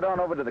 Let's get on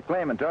over to the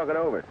claim and talk it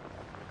over.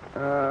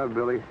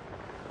 Billy,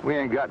 we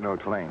ain't got no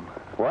claim.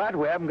 What?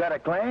 We haven't got a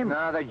claim?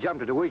 No, they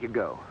jumped it a week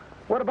ago.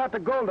 What about the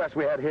gold dust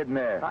we had hidden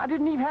there? I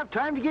didn't even have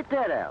time to get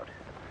that out.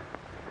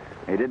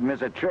 They didn't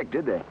miss a trick,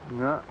 did they?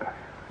 No.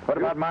 What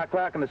about my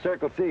clock and the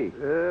Circle C?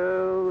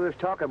 Oh, there's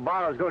talk of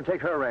Barlow's going to take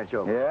her ranch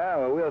over. Yeah,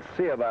 well, we'll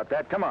see about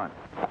that. Come on.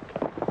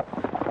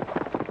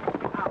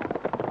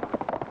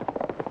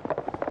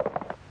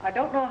 I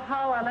don't know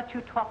how I let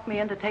you talk me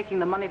into taking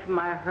the money from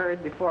my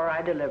herd before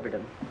I delivered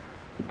them.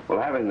 Well,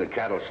 having the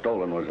cattle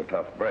stolen was a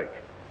tough break.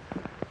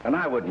 And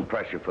I wouldn't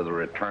press you for the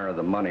return of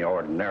the money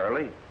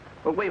ordinarily,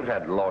 but we've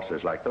had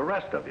losses like the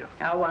rest of you.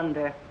 I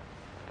wonder.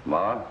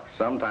 Ma,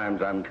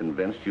 sometimes I'm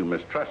convinced you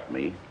mistrust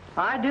me.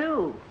 I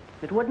do.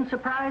 It wouldn't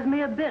surprise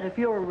me a bit if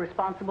you were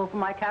responsible for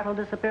my cattle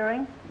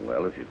disappearing.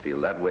 Well, if you feel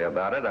that way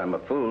about it, I'm a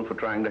fool for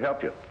trying to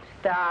help you.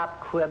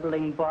 Stop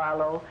quibbling,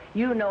 Barlow.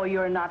 You know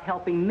you're not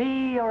helping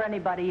me or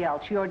anybody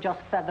else. You're just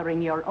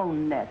feathering your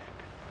own nest.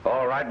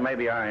 All right,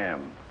 maybe I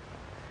am.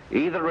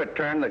 Either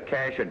return the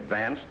cash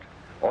advanced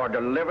or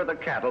deliver the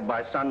cattle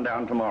by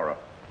sundown tomorrow.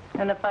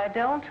 And if I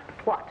don't,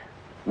 what?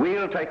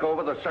 We'll take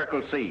over the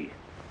Circle C.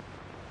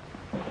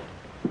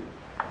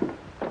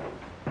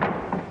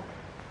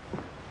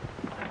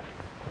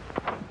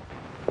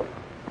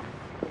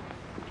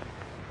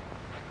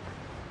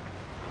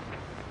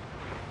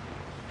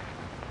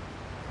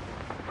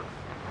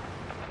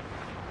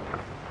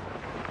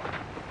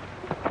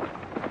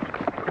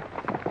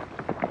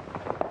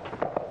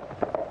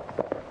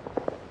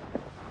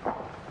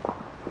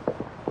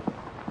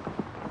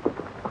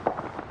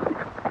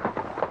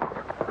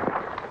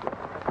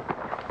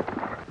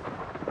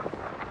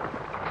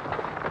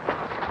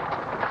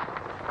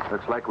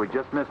 Looks like we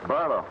just missed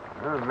Barlow.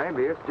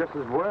 Maybe it's just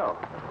as well.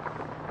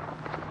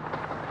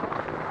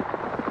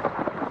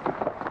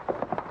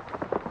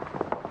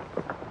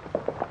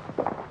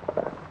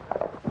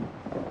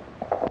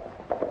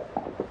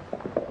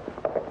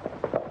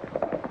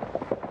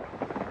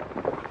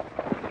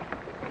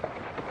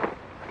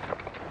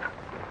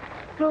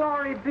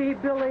 Glory be,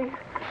 Billy.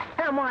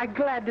 Am I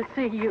glad to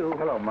see you.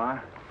 Hello, Ma.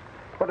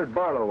 What did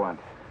Barlow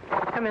want?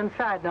 Come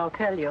inside and I'll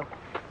tell you.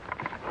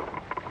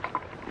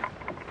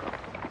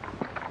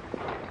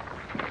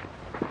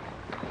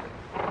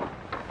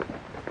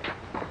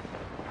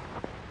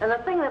 And the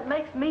thing that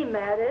makes me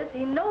mad is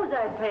he knows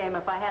I'd pay him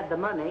if I had the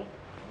money.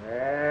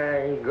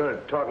 He's going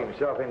to talk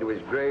himself into his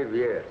grave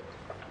yet.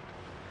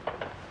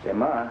 Say,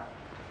 Ma,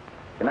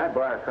 can I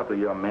borrow a couple of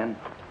your men?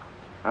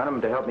 I want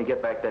them to help me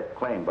get back that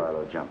claim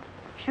Barlow jumped.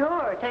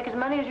 Sure, take as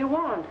many as you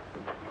want.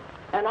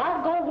 And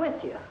I'll go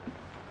with you.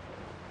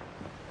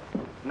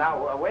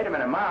 Now, wait a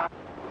minute, Ma.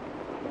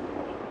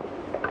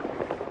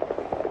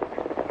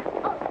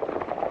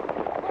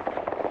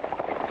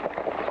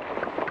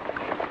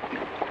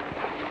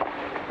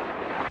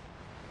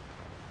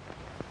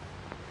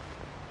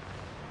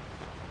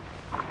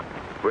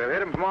 We'll hit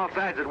them from all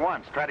sides at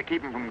once. Try to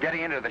keep them from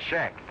getting into the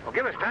shack. Well,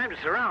 give us time to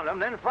surround them,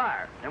 then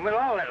fire. And we'll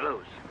all let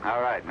loose.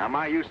 All right. Now,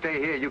 Ma, you stay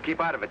here. You keep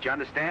out of it. You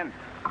understand?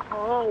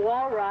 Oh,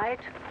 all right.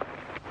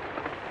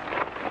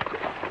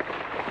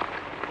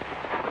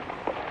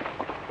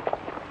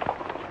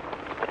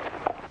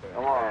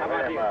 Come on,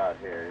 let him out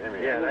here.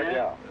 Yeah, let's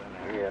go.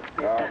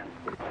 Yeah.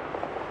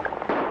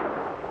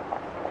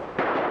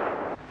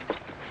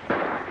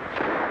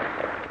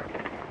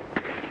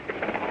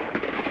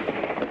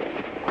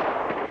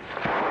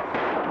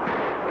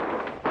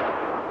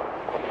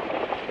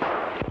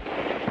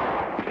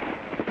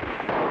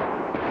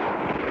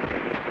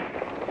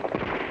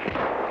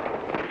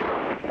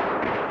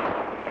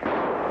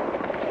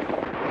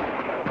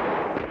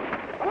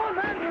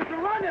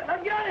 it!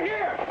 Let's get out of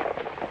here!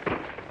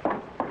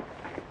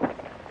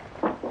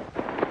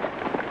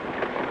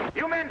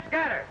 You men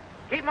scatter.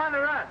 Keep them on the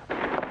run.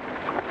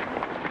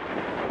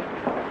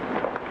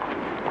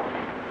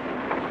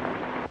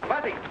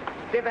 Fuzzy,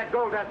 see if that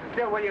gold dust is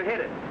still where you hit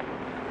it.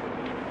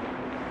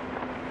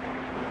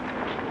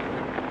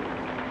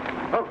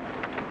 Oh.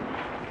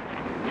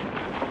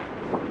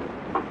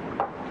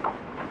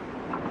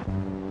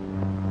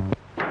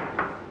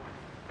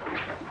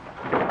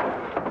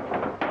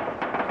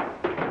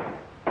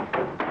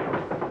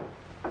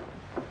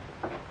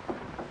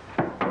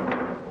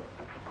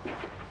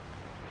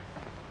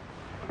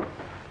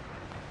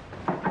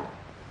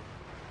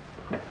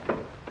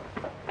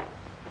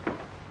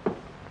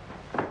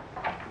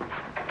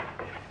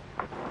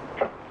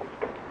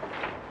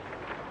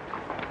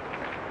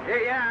 Here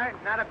you are.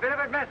 Not a bit of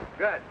it missing.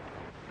 Good.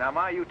 Now,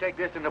 Ma, you take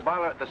this into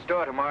Barlow at the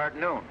store tomorrow at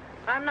noon.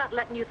 I'm not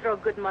letting you throw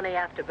good money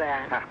after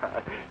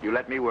bad. You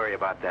let me worry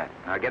about that.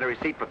 Now, get a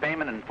receipt for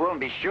payment in full and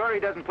be sure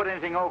he doesn't put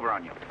anything over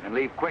on you. And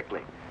leave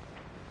quickly.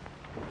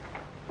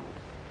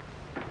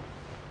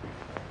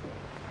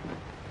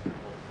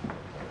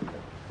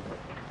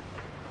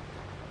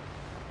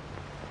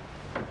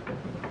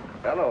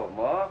 Hello,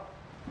 Ma.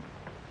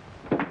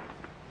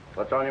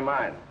 What's on your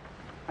mind?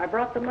 I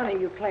brought the money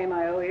you claim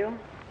I owe you.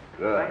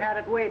 Good. I had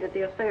it weighed at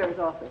the assayer's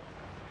office.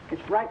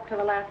 It's right to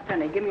the last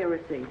penny. Give me a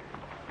receipt.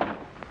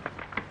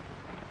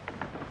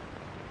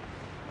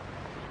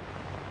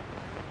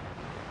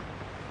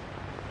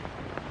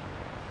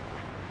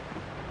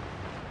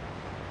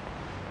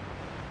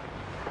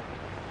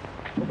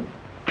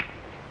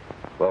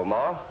 Well,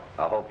 Ma,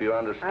 I hope you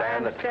understand I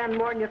understand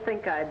more than you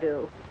think I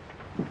do.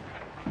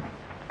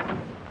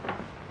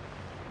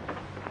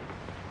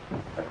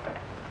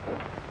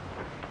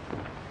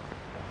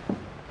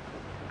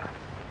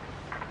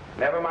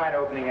 Never mind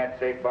opening that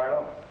safe,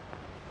 Barlow.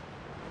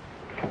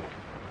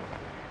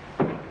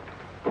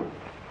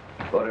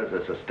 What is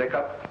this, a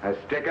stick-up? A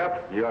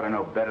stick-up? You ought to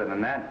know better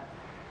than that.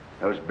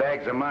 Those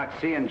bags are marked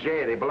C and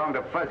J. They belong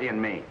to Fuzzy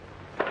and me.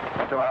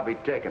 That's how I'll be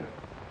taken.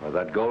 Well,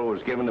 that gold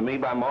was given to me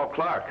by Ma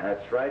Clark.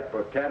 That's right,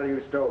 for cattle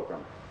you stole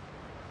from.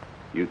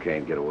 You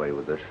can't get away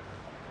with this.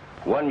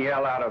 One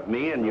yell out of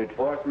me and you'd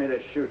force me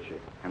to shoot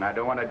you. And I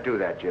don't want to do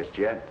that just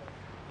yet.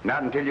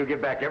 Not until you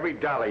give back every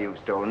dollar you've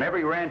stolen,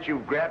 every ranch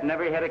you've grabbed, and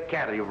every head of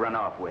cattle you've run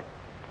off with.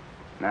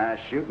 Nah,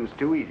 shooting's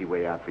too easy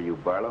way out for you,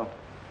 Barlow.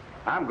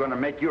 I'm going to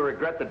make you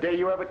regret the day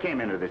you ever came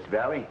into this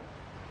valley.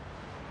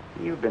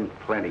 You've been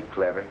plenty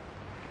clever.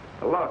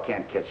 The law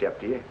can't catch up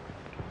to you.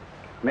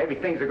 Maybe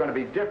things are going to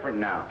be different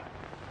now.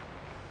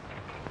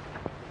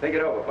 Think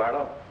it over,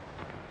 Barlow.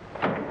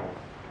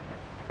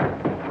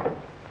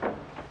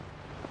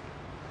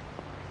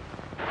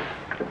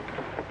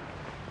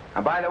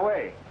 And by the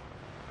way,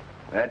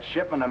 that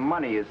shipment of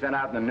money you sent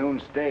out in the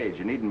noon stage,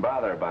 you needn't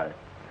bother about it.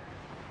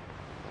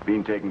 It's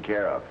being taken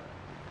care of.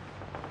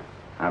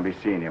 I'll be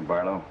seeing you,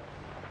 Barlow.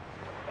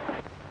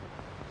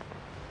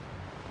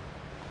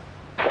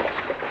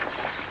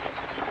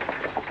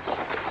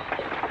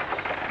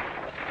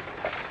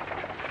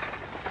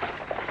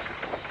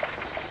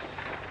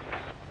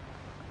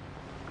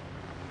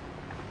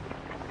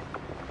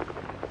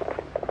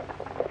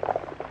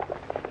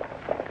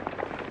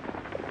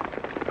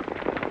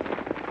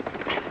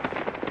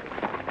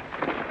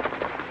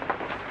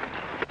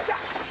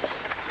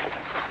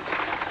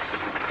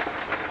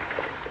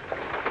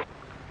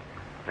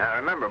 Now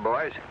remember,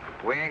 boys,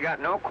 we ain't got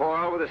no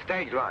quarrel with the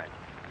stage line.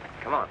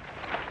 Come on.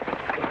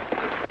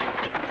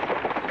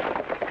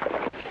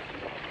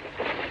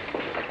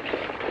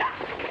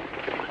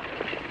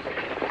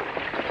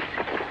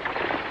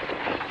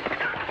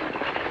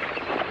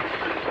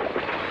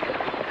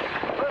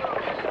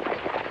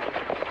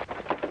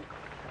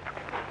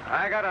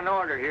 I got an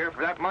order here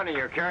for that money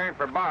you're carrying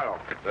for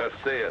Barlow. Let's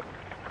see it.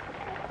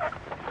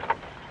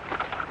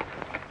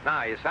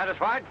 Now, you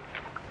satisfied?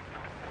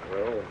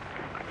 Well,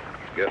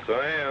 guess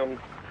I am.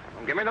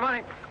 Well, give me the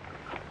money.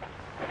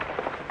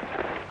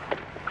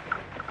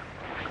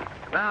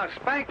 Now,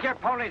 spank your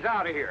ponies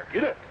out of here.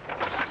 Get it.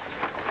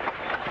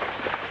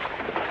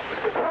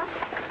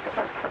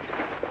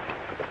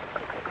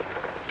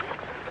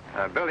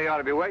 Billy ought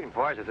to be waiting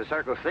for us at the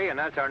Circle C, and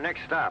that's our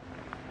next stop.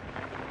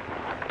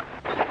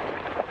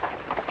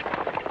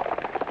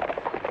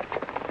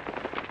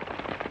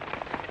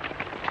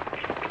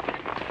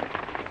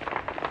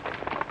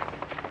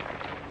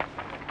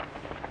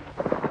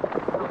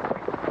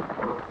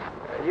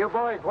 You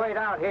boys wait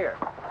out here.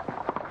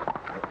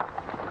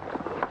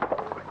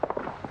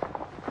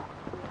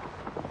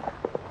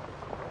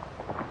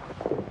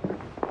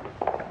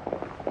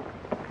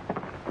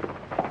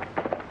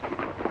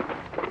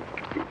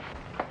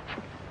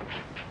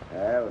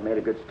 Well, we made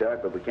a good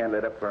start, but we can't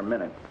let up for a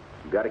minute.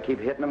 We've got to keep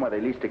hitting them where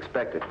they least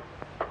expect it.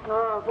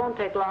 Oh, it won't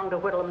take long to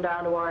whittle them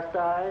down to our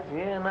size.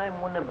 Yeah, and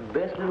I'm one of the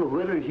best little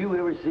whittlers you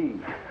ever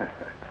see.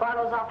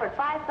 Barlow's offered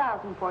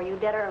 $5,000 for you,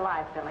 dead or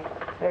alive, Billy.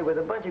 Hey, with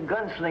a bunch of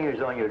gunslingers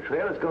on your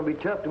trail, it's going to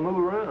be tough to move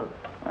around.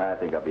 I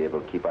think I'll be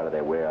able to keep out of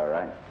their way all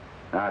right.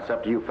 Now, it's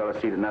up to you fellas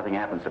to see that nothing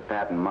happens to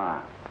Pat and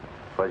Ma.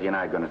 Fuzzy and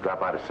I are going to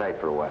drop out of sight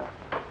for a while.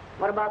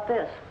 What about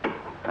this?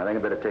 I think I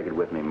better take it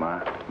with me,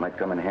 Ma. Might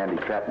come in handy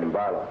trapping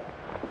Barlow.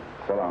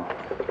 So long.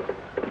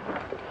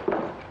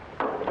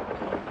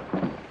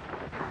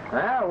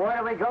 Well, where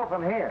do we go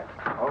from here?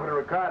 Over to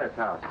Ricardo's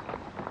house.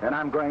 Then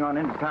I'm going on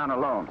into town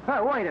alone.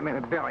 Oh, wait a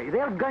minute, Billy.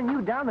 They'll gun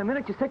you down the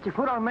minute you set your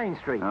foot on Main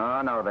Street.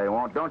 Oh, no, they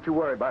won't. Don't you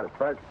worry about it,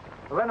 Fuzz.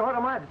 Well, then what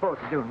am I supposed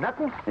to do?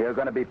 Nothing? You're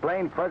going to be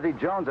plain Fuzzy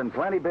Jones and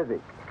plenty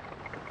busy.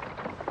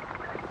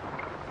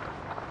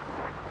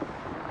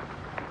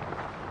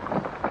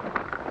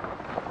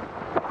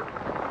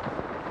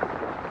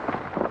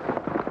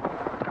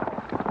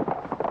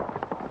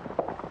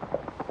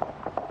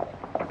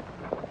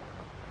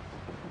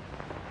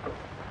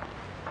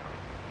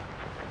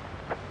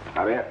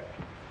 A ver.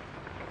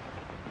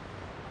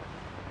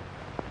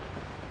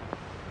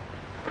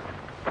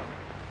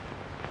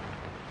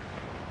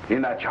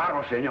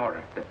 Inacharo, señor.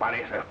 Te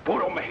parece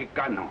puro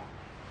mexicano.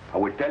 I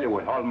will tell you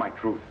with all my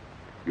truth.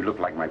 You look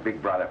like my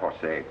big brother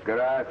Jose.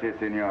 Gracias,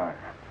 senor.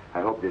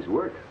 I hope this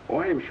works. Oh,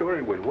 I am sure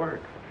it will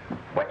work.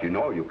 But you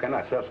know, you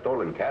cannot sell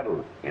stolen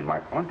cattle in my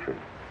country.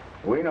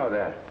 We know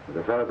that.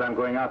 The fellas I'm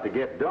going out to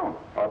get don't.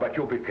 Oh, but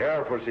you be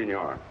careful,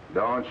 senor.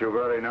 Don't you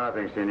worry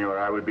nothing, senor.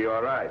 I will be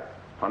all right.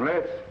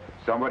 Unless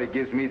somebody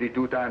gives me the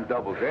 2-time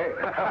doubles, eh?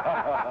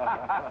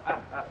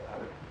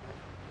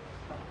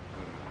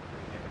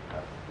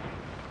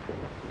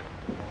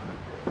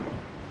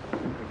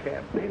 You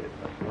can't beat it,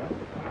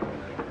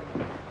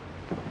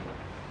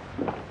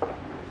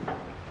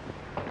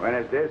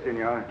 Buenos dias,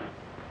 senor.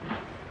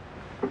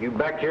 You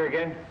back here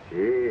again?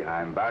 See,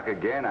 I'm back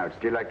again. I would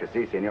still like to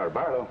see Senor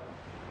Barlow.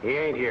 He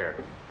ain't here.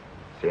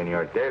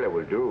 Senor Taylor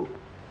will do.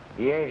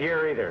 He ain't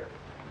here either.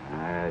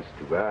 That's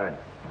too bad.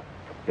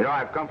 You know,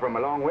 I've come from a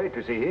long way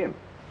to see him.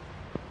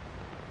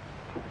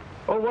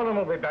 Oh, one of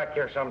them will be back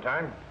here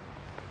sometime.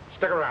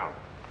 Stick around.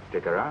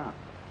 Stick around.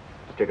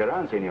 Stick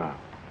around, senor.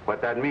 What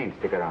that means,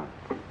 stick around.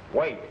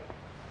 Wait.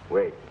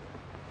 Wait.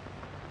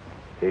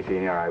 Si,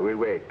 senor, I will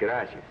wait.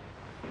 Gracias.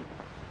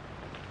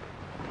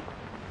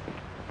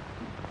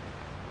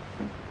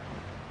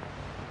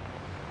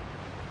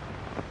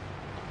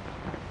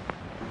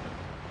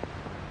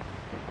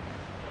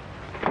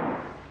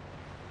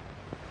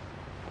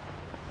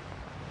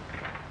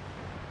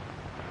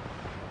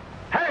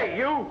 Hey,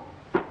 you!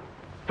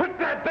 Put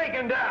that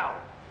bacon down!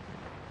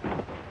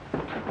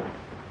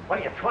 What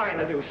are you trying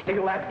to do?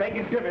 Steal that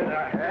bacon? Give me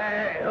that.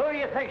 Hey, who do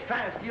you think's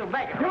trying to steal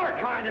bacon? You're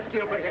trying to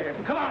steal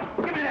bacon. Come on,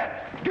 give me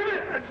that. Give me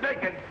that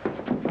bacon.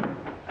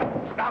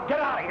 Now get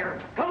out of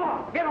here. Come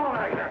on, get on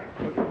out of here.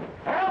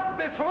 Help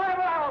me swim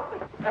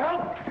out.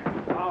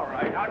 Help. All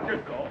right, I'll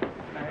just go.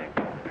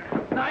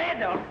 No, you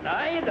don't.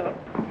 No, you don't.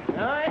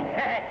 No,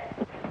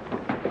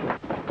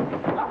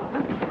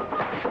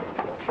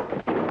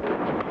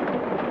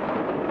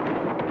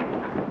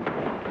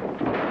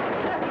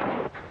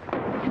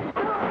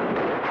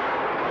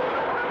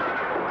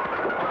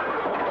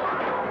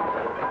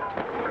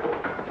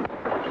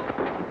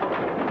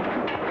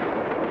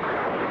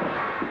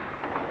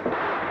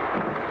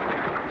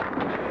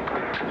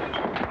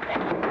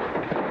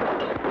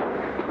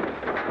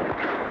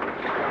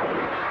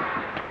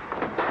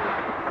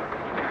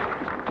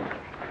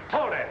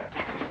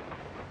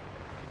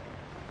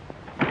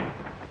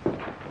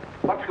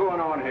 What's going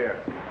on here?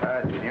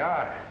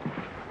 Senor,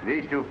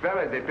 these two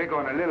fellas, they pick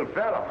on a little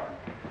fellow.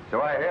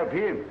 So I help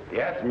him.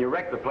 Yes, and you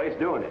wrecked the place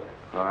doing it.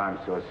 Oh, I'm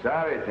so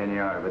sorry,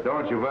 senor, but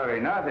don't you worry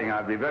nothing.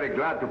 I'll be very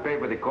glad to pay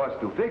for the cost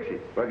to fix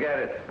it. Forget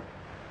it.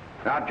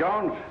 Now,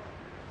 Jones,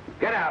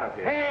 get out of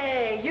here.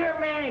 Hey, your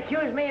man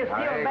accused me of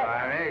stealing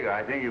bacon. Amigo,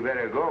 I think you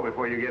better go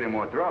before you get in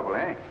more trouble,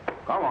 eh?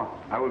 Come on,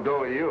 I will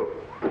go with you.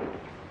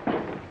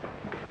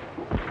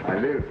 My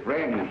little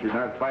friend, you should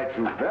not fight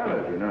two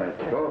fellas, you know.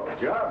 It's a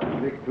tough job to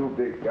pick two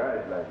big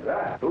guys like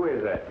that. Who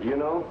is that? Do you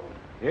know?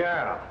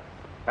 Yeah.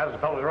 There's a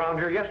fellas around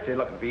here yesterday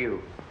looking for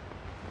you.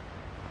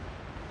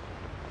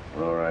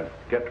 All right,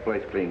 get the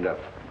place cleaned up.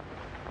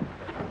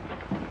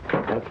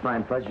 That's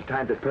fine, Fudge. You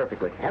timed it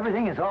perfectly.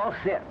 Everything is all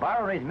set.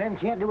 Barlow and his men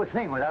can't do a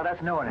thing without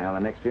us knowing it. Well,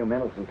 the next few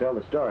minutes will tell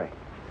the story.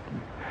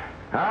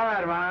 All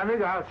right, my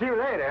amigo. I'll see you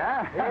later,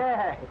 huh?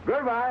 Yeah.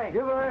 Goodbye.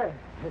 Goodbye.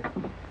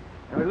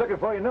 I was looking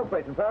for you in no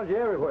place and found you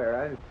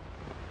everywhere.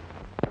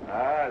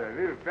 The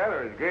little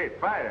fellow is a great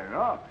fighter,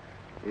 no?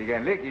 He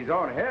can lick his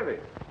own heavy.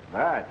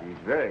 But he's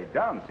very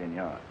dumb,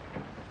 senor.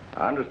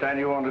 I understand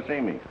you want to see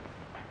me.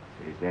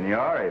 Si,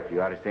 senor. If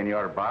you are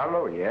Senor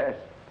Barlow, yes.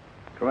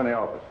 Come in the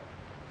office.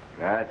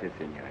 Gracias,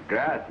 senor.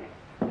 Gracias.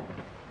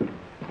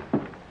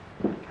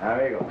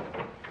 Amigo.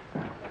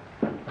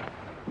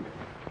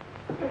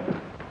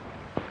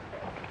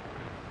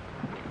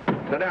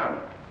 Sit down.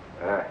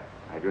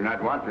 I do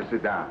not want to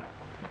sit down.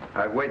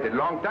 I've waited a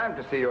long time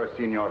to see your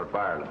Senor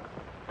Barlow.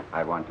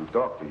 I want to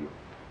talk to you.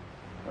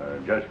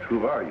 Just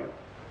who are you?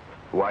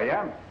 Who I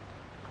am?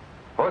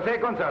 Jose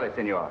Gonzalez,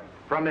 senor,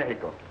 from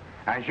Mexico.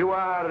 And you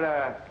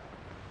are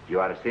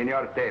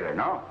Senor Taylor,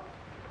 no?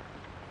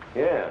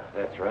 Yeah,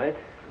 that's right.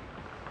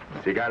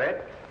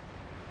 Cigarette?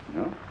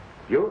 No?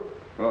 You?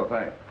 Oh,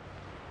 thanks.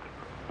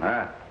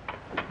 Ah.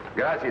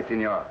 Gracias,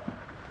 senor.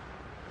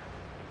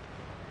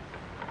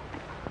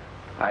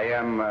 I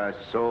am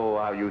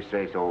how you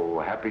say, so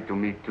happy to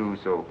meet two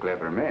so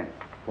clever men.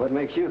 What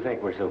makes you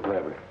think we're so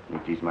clever?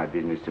 It is my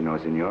business to know,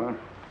 senor.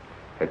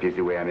 That is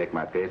the way I make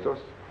my pesos.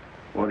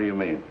 What do you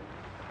mean?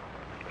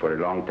 For a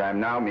long time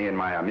now, me and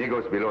my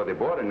amigos below the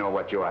border know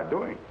what you are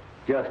doing.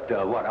 Just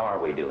what are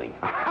we doing?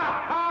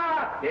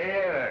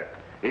 Taylor,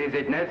 is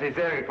it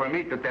necessary for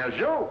me to tell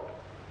you?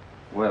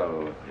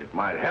 Well, it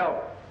might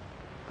help.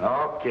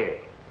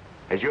 Okay.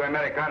 As you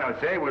Americanos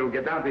say, we'll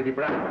get down to the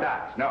brass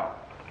tacks. No.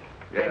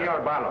 Yeah.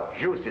 Senor Barlow,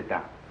 you sit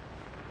down.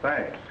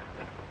 Thanks.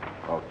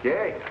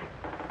 Okay.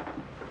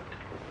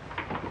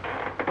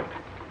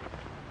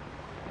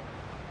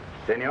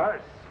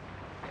 Senors,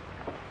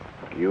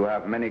 you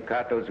have many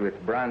cartels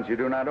with brands you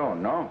do not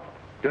own, no?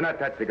 Do not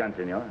touch the gun,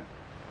 senor.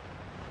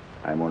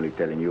 I'm only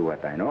telling you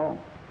what I know.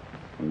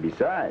 And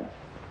besides,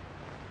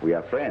 we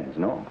are friends,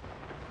 no?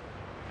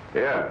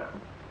 Yeah.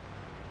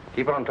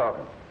 Keep on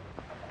talking.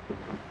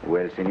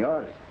 Well,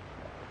 senors,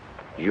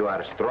 you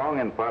are strong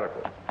and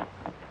powerful.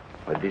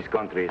 But this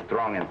country is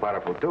strong and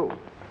powerful, too.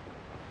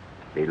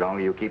 The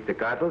longer you keep the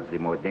cartels, the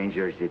more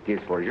dangerous it is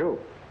for you.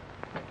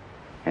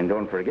 And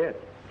don't forget,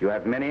 you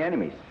have many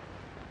enemies.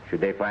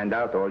 Should they find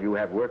out all you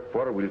have worked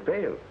for will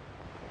fail.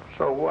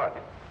 So what?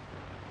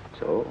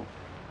 So,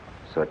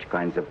 such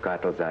kinds of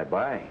cartels I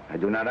buy. I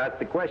do not ask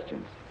the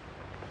questions.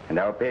 And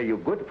I'll pay you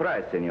good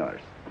price,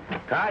 senors.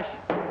 Cash,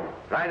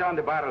 right on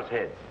the barrel's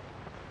heads.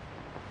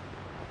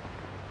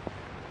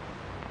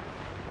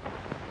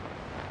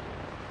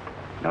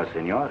 No,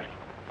 senor.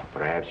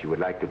 Perhaps you would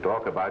like to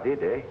talk about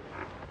it, eh?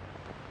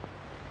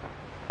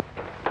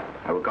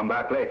 I will come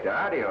back later.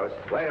 Adios.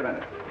 Wait a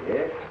minute.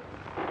 Yes?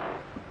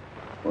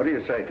 What do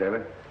you say,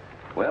 Taylor?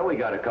 Well, we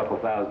got a couple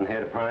thousand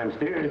head of prime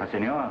steers.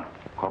 Senor,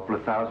 couple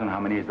of thousand, how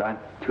many is that?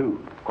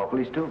 2. Couple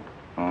is 2.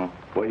 Oh.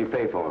 What do you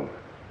pay for them?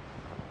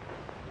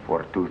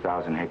 For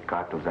 2,000 head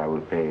cartels, I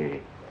will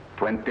pay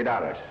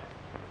 $20.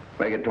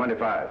 Make it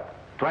 25.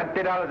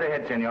 $20 a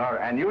head, senor,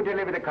 and you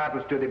deliver the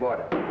cartels to the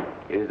border.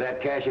 Is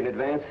that cash in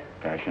advance?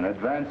 Cash in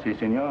advance, si,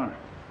 senor.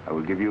 I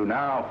will give you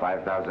now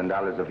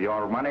 $5,000 of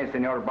your money,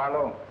 Senor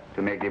Barlow,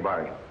 to make the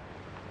bargain.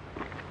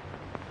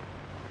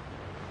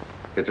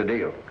 It's a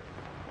deal.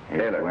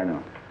 Taylor,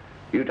 Bueno.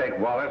 you take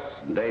Wallace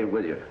and Dave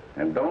with you.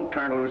 And don't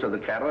turn loose of the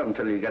cattle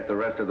until you get the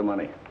rest of the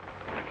money.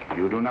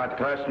 You do not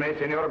trust me,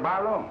 Senor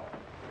Barlow?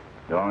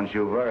 Don't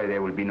you worry,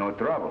 there will be no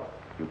trouble.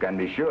 You can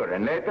be sure.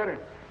 And later,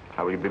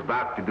 I will be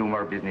back to do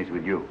more business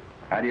with you.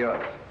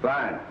 Adios.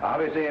 Fine.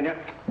 I'll be seeing you.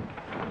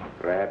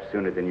 Perhaps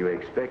sooner than you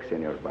expect,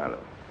 Senor Barlow.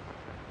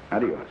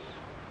 Adios.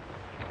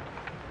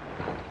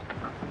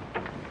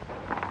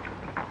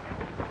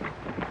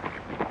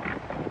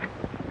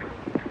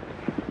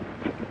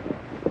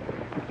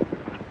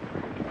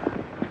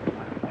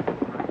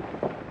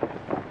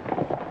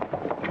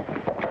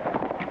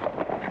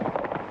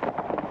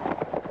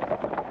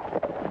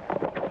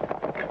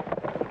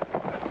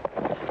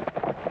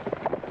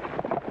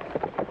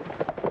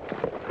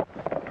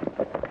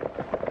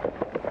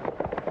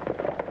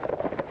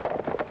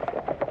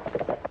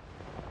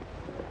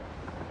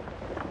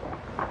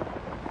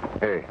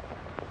 Hey,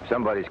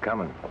 somebody's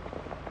coming.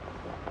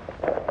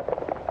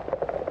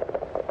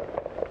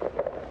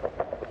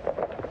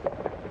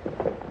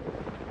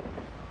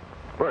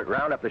 Bert,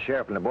 round up the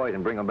sheriff and the boys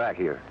and bring them back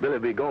here. Billy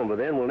be gone, but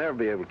then we'll never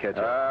be able to catch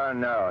up.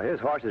 No. His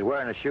horse is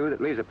wearing a shoe that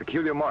leaves a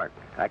peculiar mark.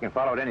 I can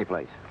follow it any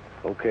place.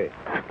 Okay.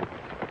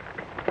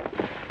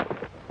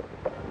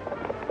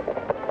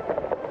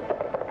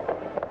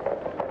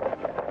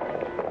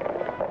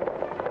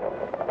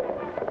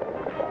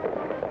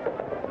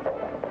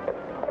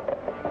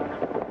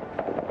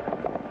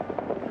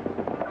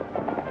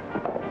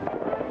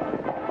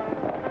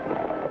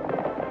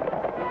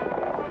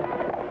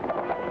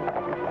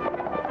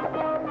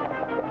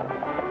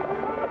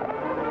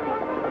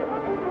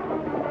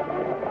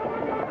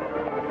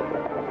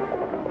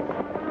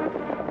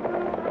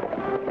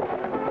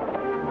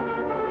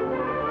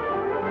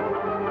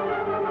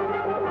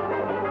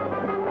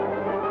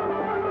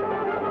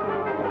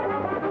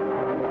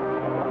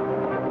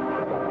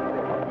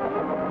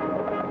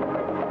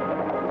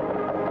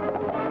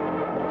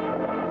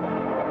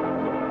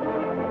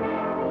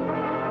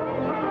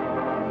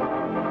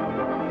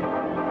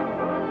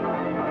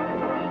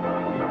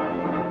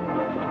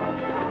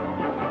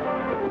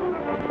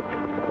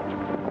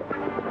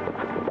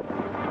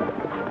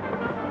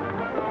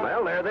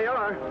 There they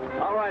are.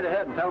 I'll ride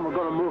ahead and tell them we're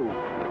going to move.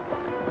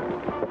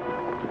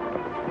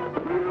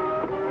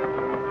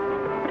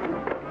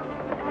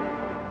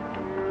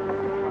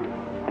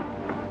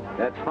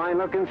 That's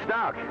fine-looking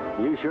stock.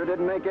 You sure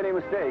didn't make any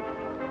mistake.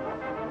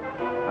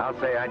 I'll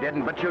say I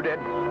didn't, but you did.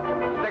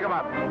 Stick 'em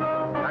up.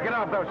 Now get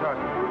off those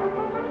horses.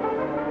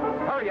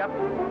 Hurry up.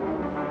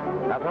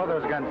 Now throw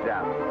those guns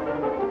down.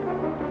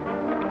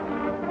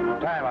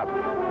 Tie 'em up.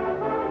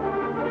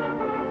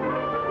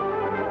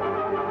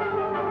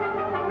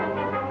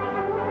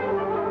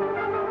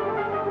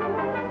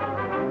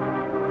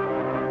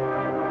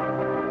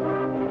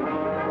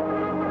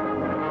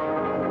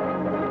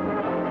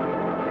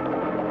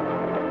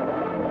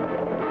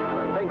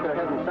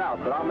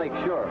 doubt, but I'll make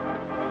sure.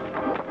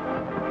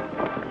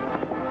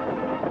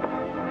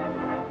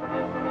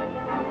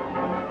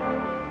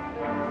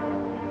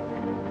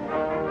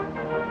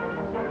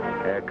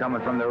 They're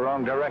coming from the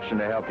wrong direction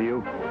to help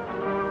you.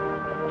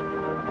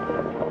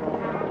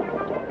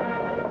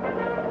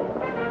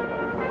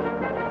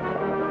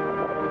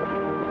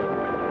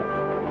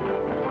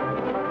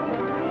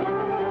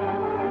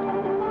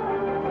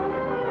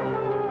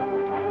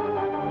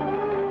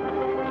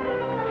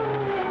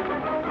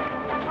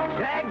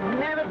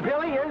 Dagnabbit,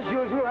 Billy, as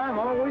usual, I'm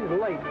always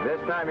late. This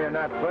time you're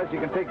not, Fuzz. You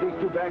can take these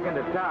two back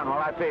into town while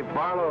I pay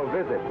Barlow a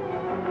visit.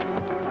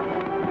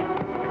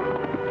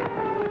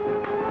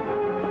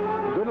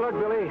 Good luck,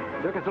 Billy.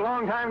 Took us a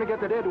long time to get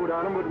the deadwood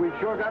on him, but we've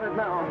sure got it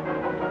now.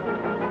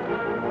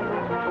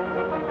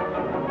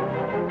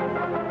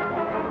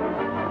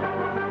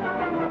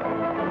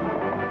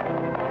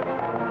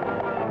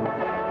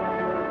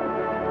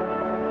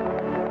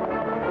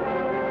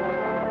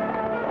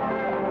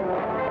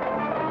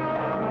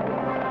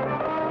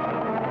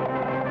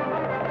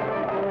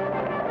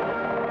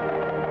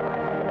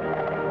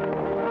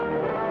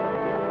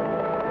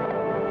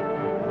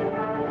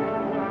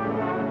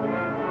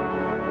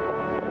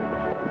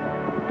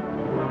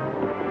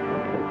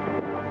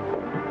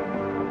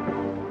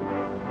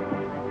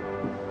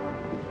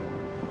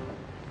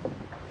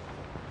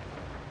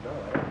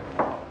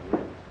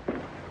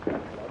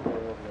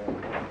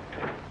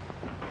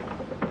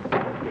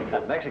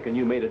 That Mexican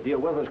you made a deal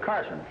with was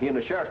Carson. He and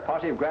the sheriff's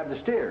posse have grabbed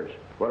the steers.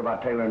 What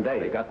about Taylor and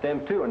Dave? They got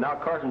them too, and now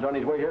Carson's on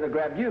his way here to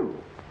grab you.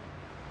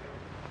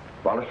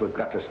 Wallace, we've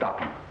got to stop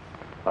him.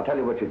 I'll tell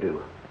you what you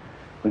do.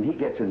 When he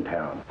gets in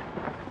town,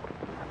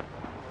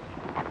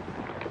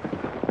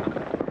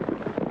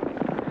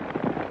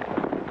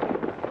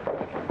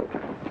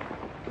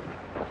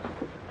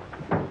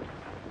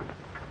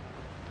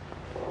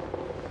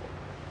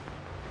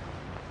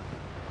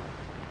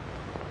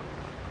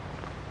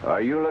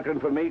 are you looking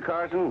for me,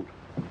 Carson?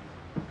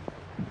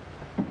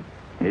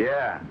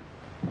 Yeah.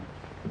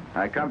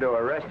 I come to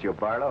arrest you,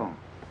 Barlow.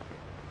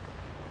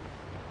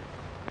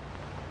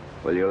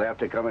 Well, you'll have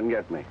to come and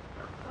get me.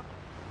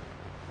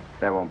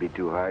 That won't be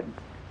too hard.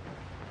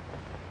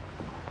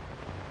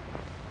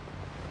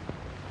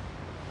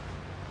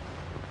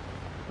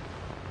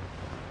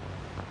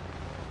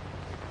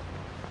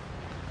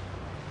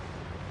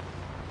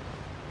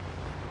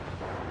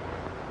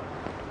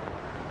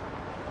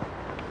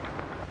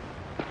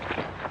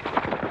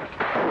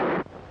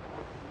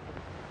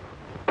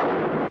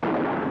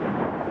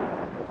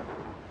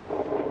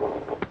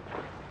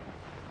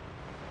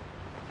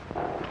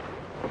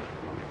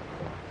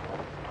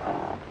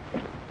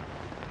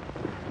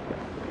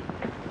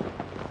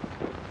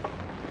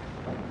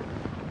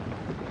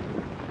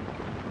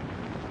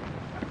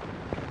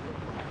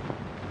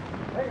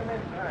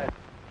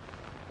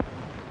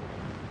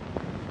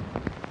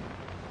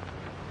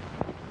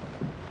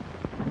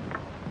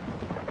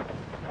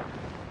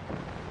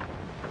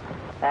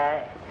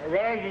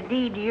 There's a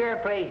deed to your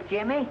place,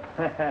 Jimmy.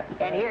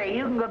 And here,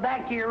 you can go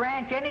back to your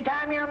ranch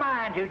anytime you're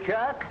mind to,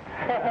 Chuck.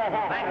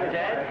 Thank you,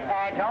 Dad.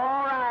 That's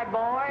all right,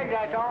 boys.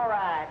 That's all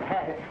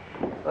right.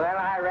 Well,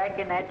 I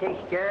reckon that takes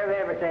care of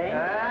everything.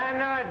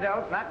 No, it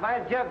don't. Not by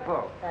a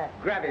jugful.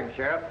 Grab him,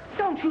 Sheriff.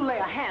 Don't you lay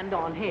a hand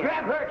on him.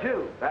 Grab her,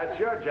 too. That's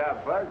your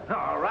job, Fuzz.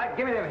 All right,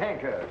 give me them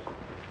handcuffs.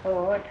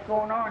 Oh, what's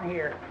going on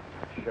here?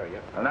 Show you.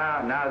 Well,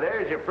 now,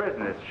 there's your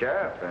prisoners,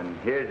 Sheriff, and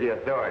here's the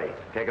authority.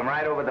 Take him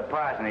right over to the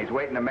parson. He's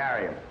waiting to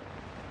marry him.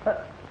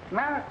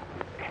 Now,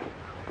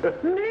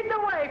 Lead the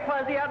way,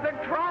 Fuzzy. I've been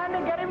trying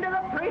to get him to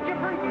the preacher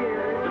for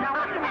years. now,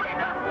 wait a minute.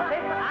 Now,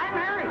 listen, I'm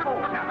married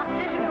folks.